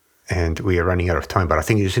 and we are running out of time, but I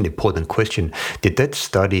think it is an important question. Did that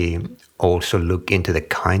study also look into the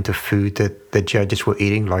kind of food that the judges were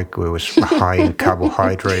eating, like it was high in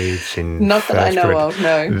carbohydrates? Not that I know of,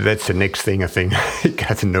 no. That's the next thing, I think. You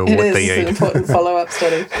got to know what they ate. It is an important follow-up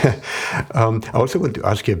study. I also want to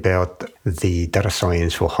ask you about the data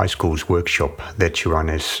science for high schools workshop that you run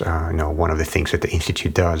as one of the things that the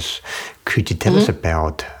Institute does. Could you tell us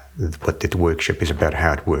about what the workshop is about,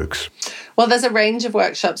 how it works? Well, there's a range of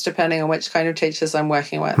workshops depending on which kind of teachers I'm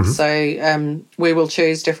working with. So we will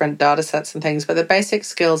choose different data sets and things, but the basic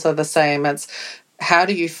skills are the same. It's how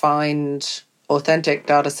do you find authentic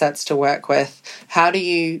data sets to work with? How do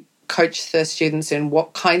you coach the students in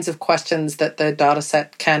what kinds of questions that the data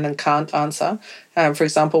set can and can't answer? For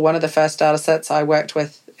example, one of the first data sets I worked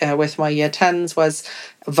with my year 10s was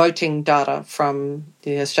voting data from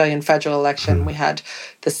the Australian federal election. We had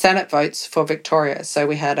the Senate votes for Victoria. So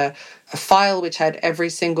we had a file which had every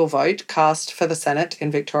single vote cast for the Senate in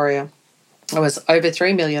Victoria. It was over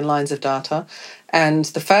 3 million lines of data. And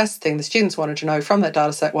the first thing the students wanted to know from that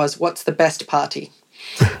data set was, what's the best party?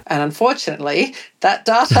 And unfortunately, that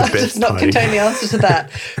data does not contain the answer to that.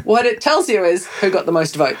 What it tells you is who got the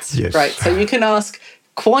most votes, right? So you can ask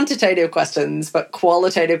quantitative questions, but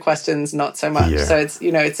qualitative questions not so much. So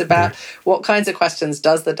it's about what kinds of questions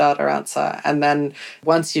does the data answer, and then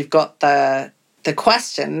once you've got the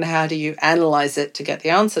question, how do you analyze it to get the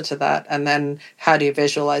answer to that, and then how do you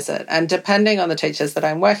visualize it? And depending on the teachers that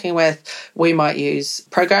I'm working with, we might use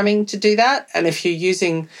programming to do that. And if you're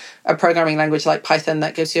using a programming language like Python,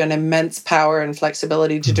 that gives you an immense power and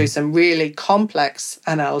flexibility to do some really complex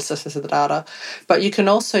analysis of the data. But you can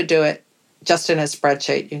also do it just in a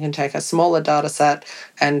spreadsheet. You can take a smaller data set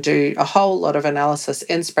and do a whole lot of analysis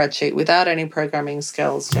in spreadsheet without any programming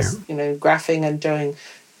skills, just graphing and doing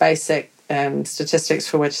basic statistics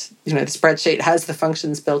for which the spreadsheet has the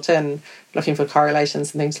functions built in, looking for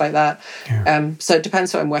correlations and things like that. So it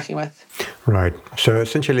depends who I'm working with. Right. So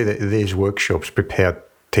essentially these workshops prepare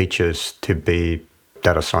teachers to be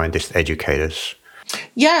data scientist educators.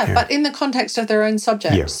 Yeah, but in the context of their own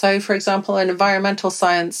subject. So, for example, an environmental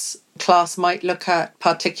science class might look at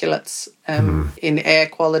particulates in air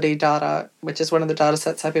quality data, which is one of the data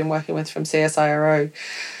sets I've been working with from CSIRO.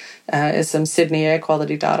 is some Sydney air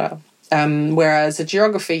quality data. Whereas a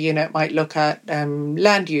geography unit might look at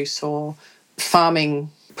land use or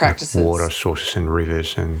farming practices. Like water sources and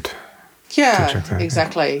rivers and yeah, things like that.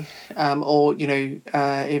 Exactly. Or,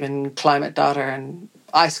 even climate data and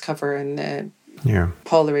ice cover in the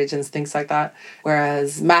polar regions, things like that.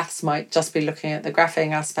 Whereas maths might just be looking at the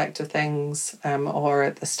graphing aspect of things or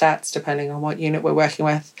at the stats, depending on what unit we're working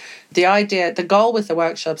with. The goal with the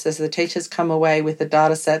workshops is the teachers come away with a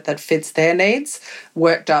data set that fits their needs,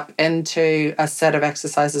 worked up into a set of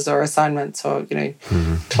exercises or assignments or,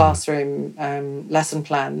 classroom lesson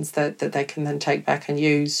plans that they can then take back and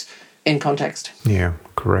use in context. Yeah,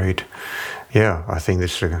 great. Yeah, I think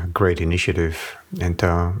this is a great initiative, and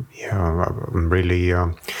I'm really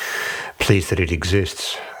pleased that it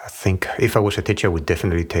exists. I think if I was a teacher, I would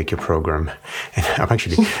definitely take your program. And I'm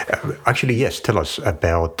actually, yes. Tell us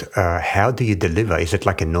about how do you deliver? Is it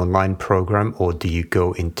like an online program, or do you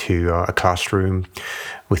go into a classroom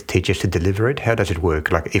with teachers to deliver it? How does it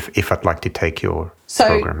work? Like if I'd like to take your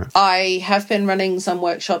program. I have been running some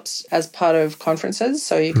workshops as part of conferences,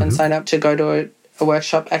 so you can sign up to go to a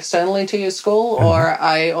workshop externally to your school, or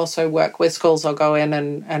I also work with schools. I'll go in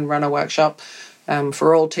and run a workshop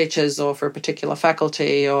for all teachers or for a particular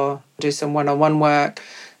faculty, or do some one-on-one work.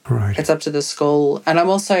 Right. It's up to the school. And I'm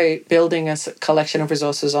also building a collection of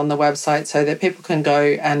resources on the website so that people can go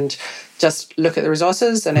and just look at the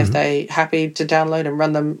resources, and if they're happy to download and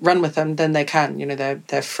run with them, then they can.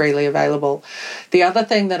 They're freely available. The other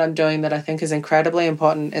thing that I'm doing that I think is incredibly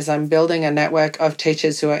important is I'm building a network of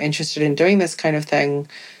teachers who are interested in doing this kind of thing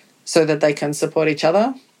so that they can support each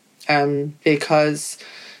other, because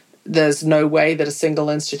there's no way that a single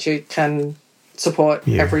institute can support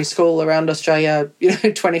every school around Australia,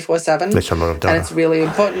 24/7. That's a lot of data. And it's really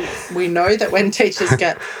important. We know that when teachers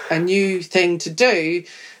get a new thing to do,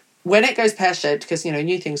 when it goes pear-shaped, because,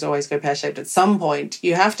 new things always go pear-shaped at some point,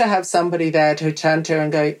 you have to have somebody there to turn to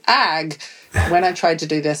and go, when I tried to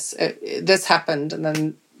do this, this happened. And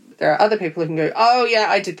then there are other people who can go, oh,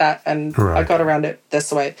 yeah, I did that, and I got around it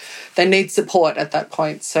this way. They need support at that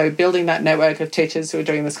point. So building that network of teachers who are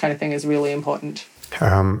doing this kind of thing is really important.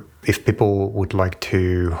 If people would like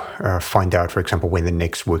to find out, for example, when the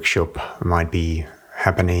next workshop might be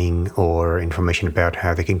happening, or information about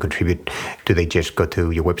how they can contribute, do they just go to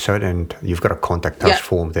your website and you've got a contact us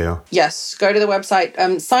form there? Yes, go to the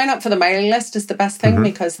website. Sign up for the mailing list is the best thing,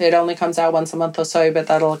 because it only comes out once a month or so, but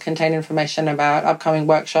that'll contain information about upcoming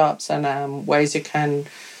workshops and ways you can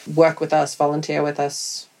work with us, volunteer with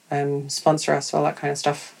us, sponsor us, all that kind of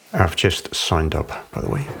stuff. I've just signed up, by the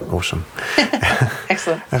way. Awesome.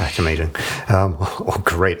 Excellent. That's amazing.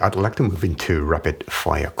 Great. I'd like to move into rapid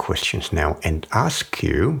fire questions now and ask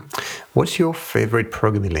you, what's your favorite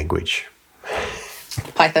programming language?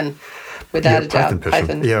 Python. Without a doubt.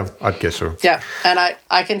 Python. Yeah, I'd guess so. Yeah, and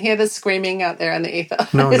I can hear the screaming out there in the ether.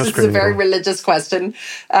 No, this is a very religious question.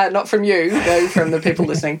 Not from you, though, from the people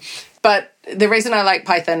listening. But the reason I like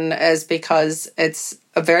Python is because it's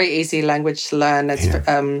a very easy language to learn.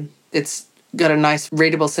 It's got a nice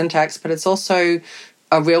readable syntax, but it's also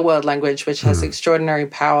a real-world language which has extraordinary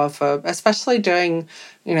power for, especially doing,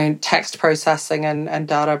 text processing and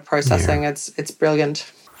data processing. Yeah. It's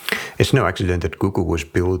brilliant. It's no accident that Google was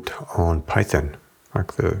built on Python,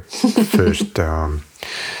 like the first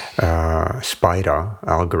spider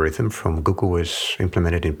algorithm from Google was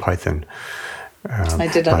implemented in Python. I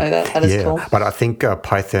did not know that. That is cool. But I think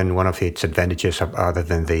Python, one of its advantages, other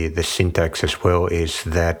than the syntax as well, is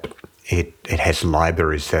that it has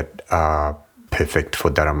libraries that are perfect for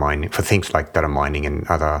data mining, for things like data mining and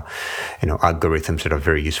other, algorithms that are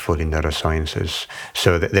very useful in data sciences.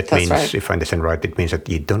 So that means, right. If I understand right, it means that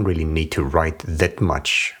you don't really need to write that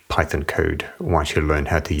much Python code once you learn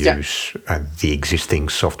how to use the existing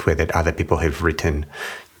software that other people have written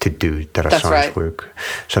to do data science work.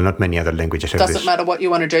 So not many other languages have Doesn't matter what you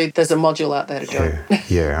want to do. There's a module out there to do it.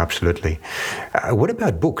 Yeah, absolutely. What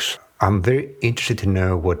about books? I'm very interested to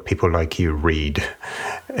know what people like you read.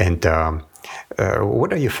 And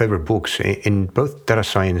what are your favorite books in both data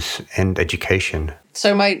science and education?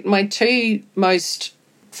 So my two most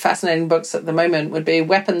fascinating books at the moment would be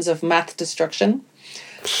Weapons of Math Destruction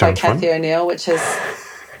by Cathy O'Neill, which is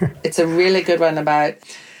it's a really good one about...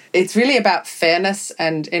 It's really about fairness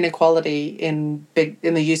and inequality in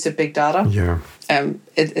the use of big data. Yeah,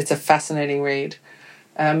 it's a fascinating read.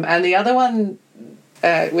 And the other one,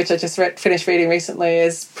 which I just finished reading recently,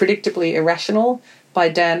 is Predictably Irrational by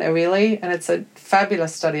Dan Ariely, and it's a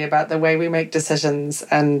fabulous study about the way we make decisions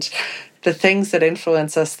and the things that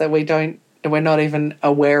influence us that we don't not even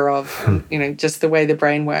aware of. And, just the way the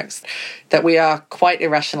brain works, that we are quite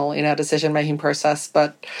irrational in our decision-making process,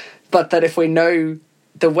 but that if we know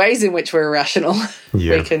the ways in which we're irrational,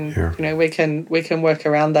 we can work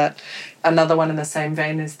around that. Another one in the same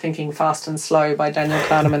vein is Thinking Fast and Slow by Daniel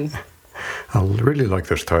Kahneman. I really like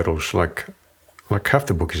those titles. Like half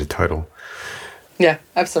the book is a title. Yeah,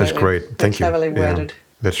 absolutely. That's great. Thank you. Cleverly worded. Yeah,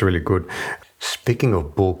 that's really good. Speaking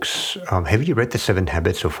of books, have you read The 7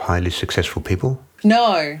 Habits of Highly Successful People?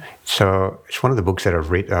 No. So it's one of the books that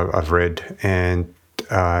I've read, and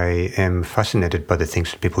I am fascinated by the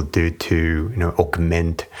things that people do to,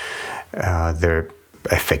 augment their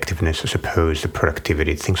effectiveness, I suppose, the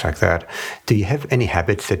productivity, things like that. Do you have any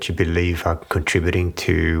habits that you believe are contributing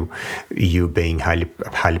to you being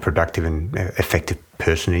highly productive and effective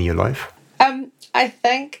person in your life? I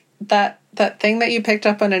think that thing that you picked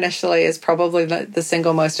up on initially is probably the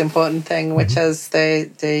single most important thing, which is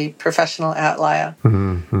the professional outlier.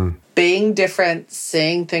 Mm-hmm. Being different,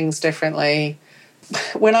 seeing things differently.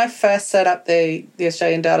 When I first set up the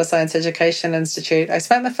Australian Data Science Education Institute, I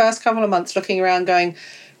spent the first couple of months looking around going,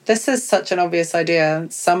 this is such an obvious idea.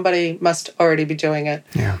 Somebody must already be doing it.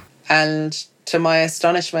 Yeah. And to my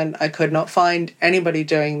astonishment, I could not find anybody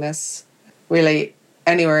doing this really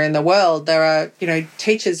anywhere in the world. There are,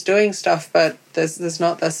 teachers doing stuff, but there's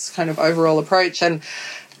not this kind of overall approach. And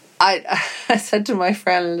I said to my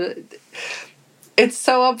friend, it's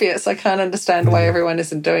so obvious, I can't understand why everyone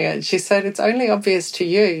isn't doing it. She said, it's only obvious to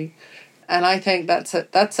you. And I think that's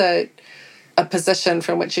a position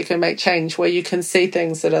from which you can make change, where you can see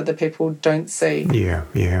things that other people don't see.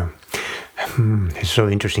 Yeah. It's so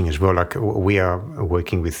interesting as well. Like, we are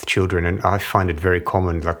working with children, and I find it very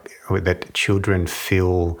common, that children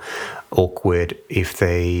feel awkward if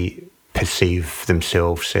they perceive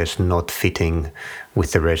themselves as not fitting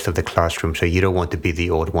with the rest of the classroom. So you don't want to be the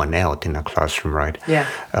odd one out in a classroom, right? Yeah.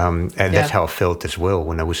 And that's how I felt as well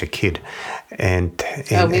when I was a kid. And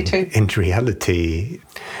me too. In reality,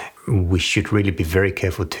 we should really be very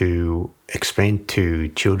careful to explain to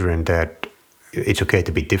children that it's okay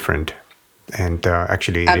to be different. And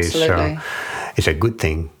actually, it's a good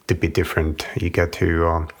thing to be different. You get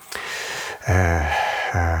to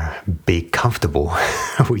be comfortable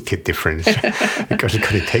with your difference, because it's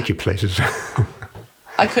going to take you places.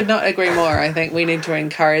 I could not agree more. I think we need to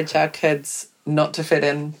encourage our kids not to fit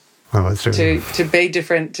in, to be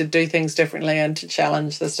different, to do things differently, and to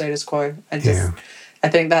challenge the status quo. I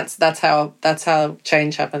think that's how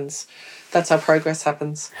change happens. That's how progress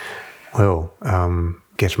happens. Well,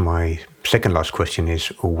 guess my second last question is,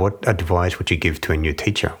 what advice would you give to a new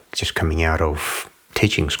teacher just coming out of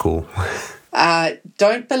teaching school?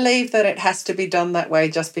 Don't believe that it has to be done that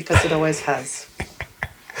way just because it always has.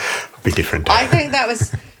 Be different. I think that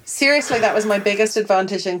was my biggest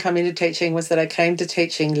advantage in coming to teaching, was that I came to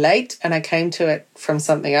teaching late and I came to it from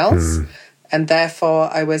something else. And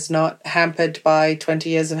therefore I was not hampered by 20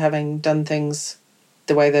 years of having done things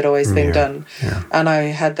the way they'd always been done. Yeah. And I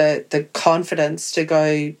had the confidence to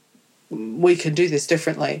go, we can do this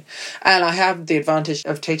differently. And I have the advantage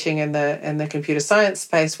of teaching in the computer science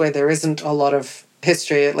space, where there isn't a lot of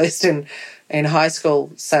history, at least in high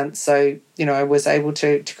school sense. So, I was able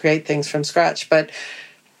to create things from scratch. But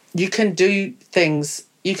you can do things,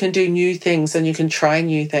 you can do new things, and you can try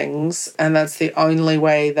new things. And that's the only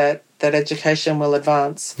way that education will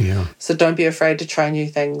advance. Yeah. So don't be afraid to try new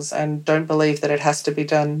things, and don't believe that it has to be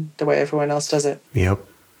done the way everyone else does it. Yep.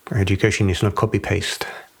 Education is not copy-paste.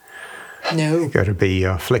 No. You got to be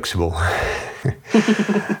flexible,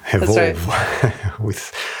 evolve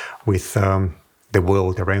with the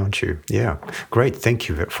world around you. Yeah, great. Thank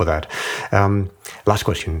you for that. Last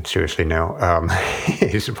question, seriously now.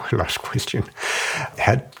 Here's my last question.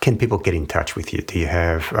 How can people get in touch with you? Do you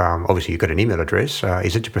have, obviously you've got an email address.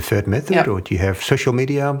 Is it your preferred method, or do you have social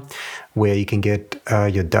media where you can get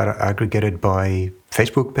your data aggregated by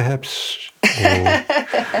Facebook perhaps?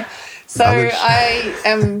 So I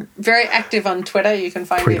am very active on Twitter. You can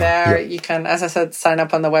find me there. Yeah. You can, as I said, sign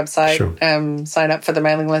up on the website. Sure. Sign up for the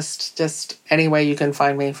mailing list. Just any way you can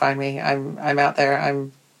find me. I'm out there.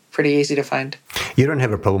 I'm pretty easy to find. You don't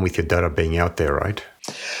have a problem with your data being out there, right?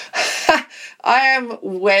 I am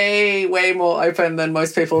way, way more open than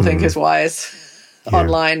most people think is wise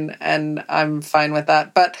online, and I'm fine with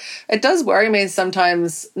that. But it does worry me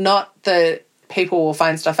sometimes, not that people will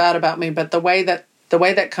find stuff out about me, but the way that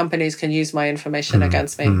companies can use my information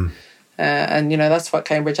against me. And, that's what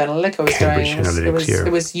Cambridge Analytica was doing.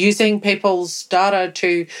 It was using people's data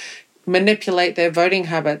to manipulate their voting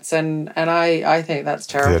habits. And I think that's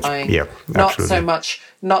terrifying. Absolutely.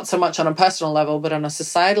 Not so much on a personal level, but on a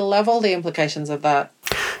societal level, the implications of that.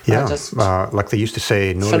 Yeah, just like they used to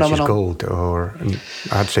say, knowledge phenomenal. is gold, or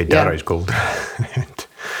I'd say data is gold.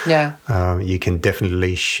 Yeah. You can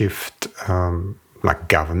definitely shift like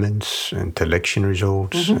governments and election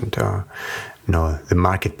results and the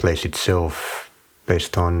marketplace itself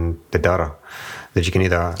based on the data that you can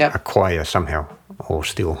either acquire somehow or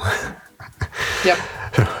steal. Yep.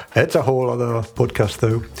 That's a whole other podcast,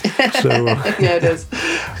 though. So, yeah, it is.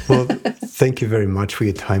 Well, thank you very much for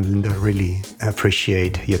your time, Linda. Really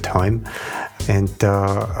appreciate your time. And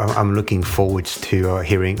I'm looking forward to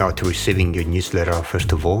receiving your newsletter,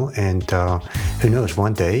 first of all. And who knows,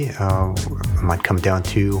 one day I might come down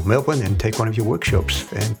to Melbourne and take one of your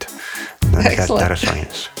workshops and learn about data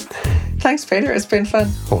science. Thanks, Peter. It's been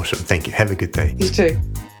fun. Awesome. Thank you. Have a good day. You too.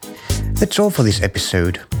 That's all for this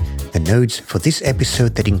episode. The notes for this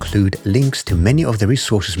episode that include links to many of the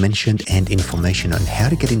resources mentioned and information on how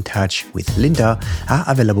to get in touch with Linda are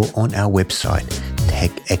available on our website,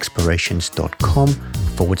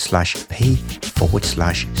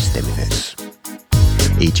 techexplorations.com/p/Stemiverse.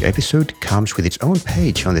 Each episode comes with its own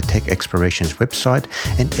page on the Tech Explorations website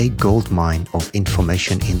and a goldmine of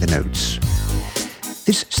information in the notes.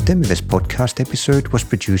 This Stemiverse podcast episode was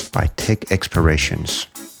produced by Tech Explorations.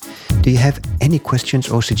 Do you have any questions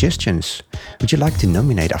or suggestions? Would you like to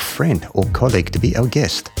nominate a friend or colleague to be our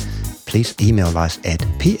guest? Please email us at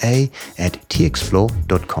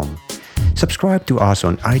pa@texplore.com. Subscribe to us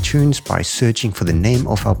on iTunes by searching for the name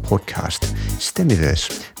of our podcast,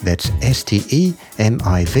 Stemiverse. That's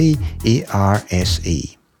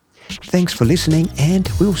Stemiverse. Thanks for listening, and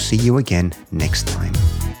we'll see you again next time.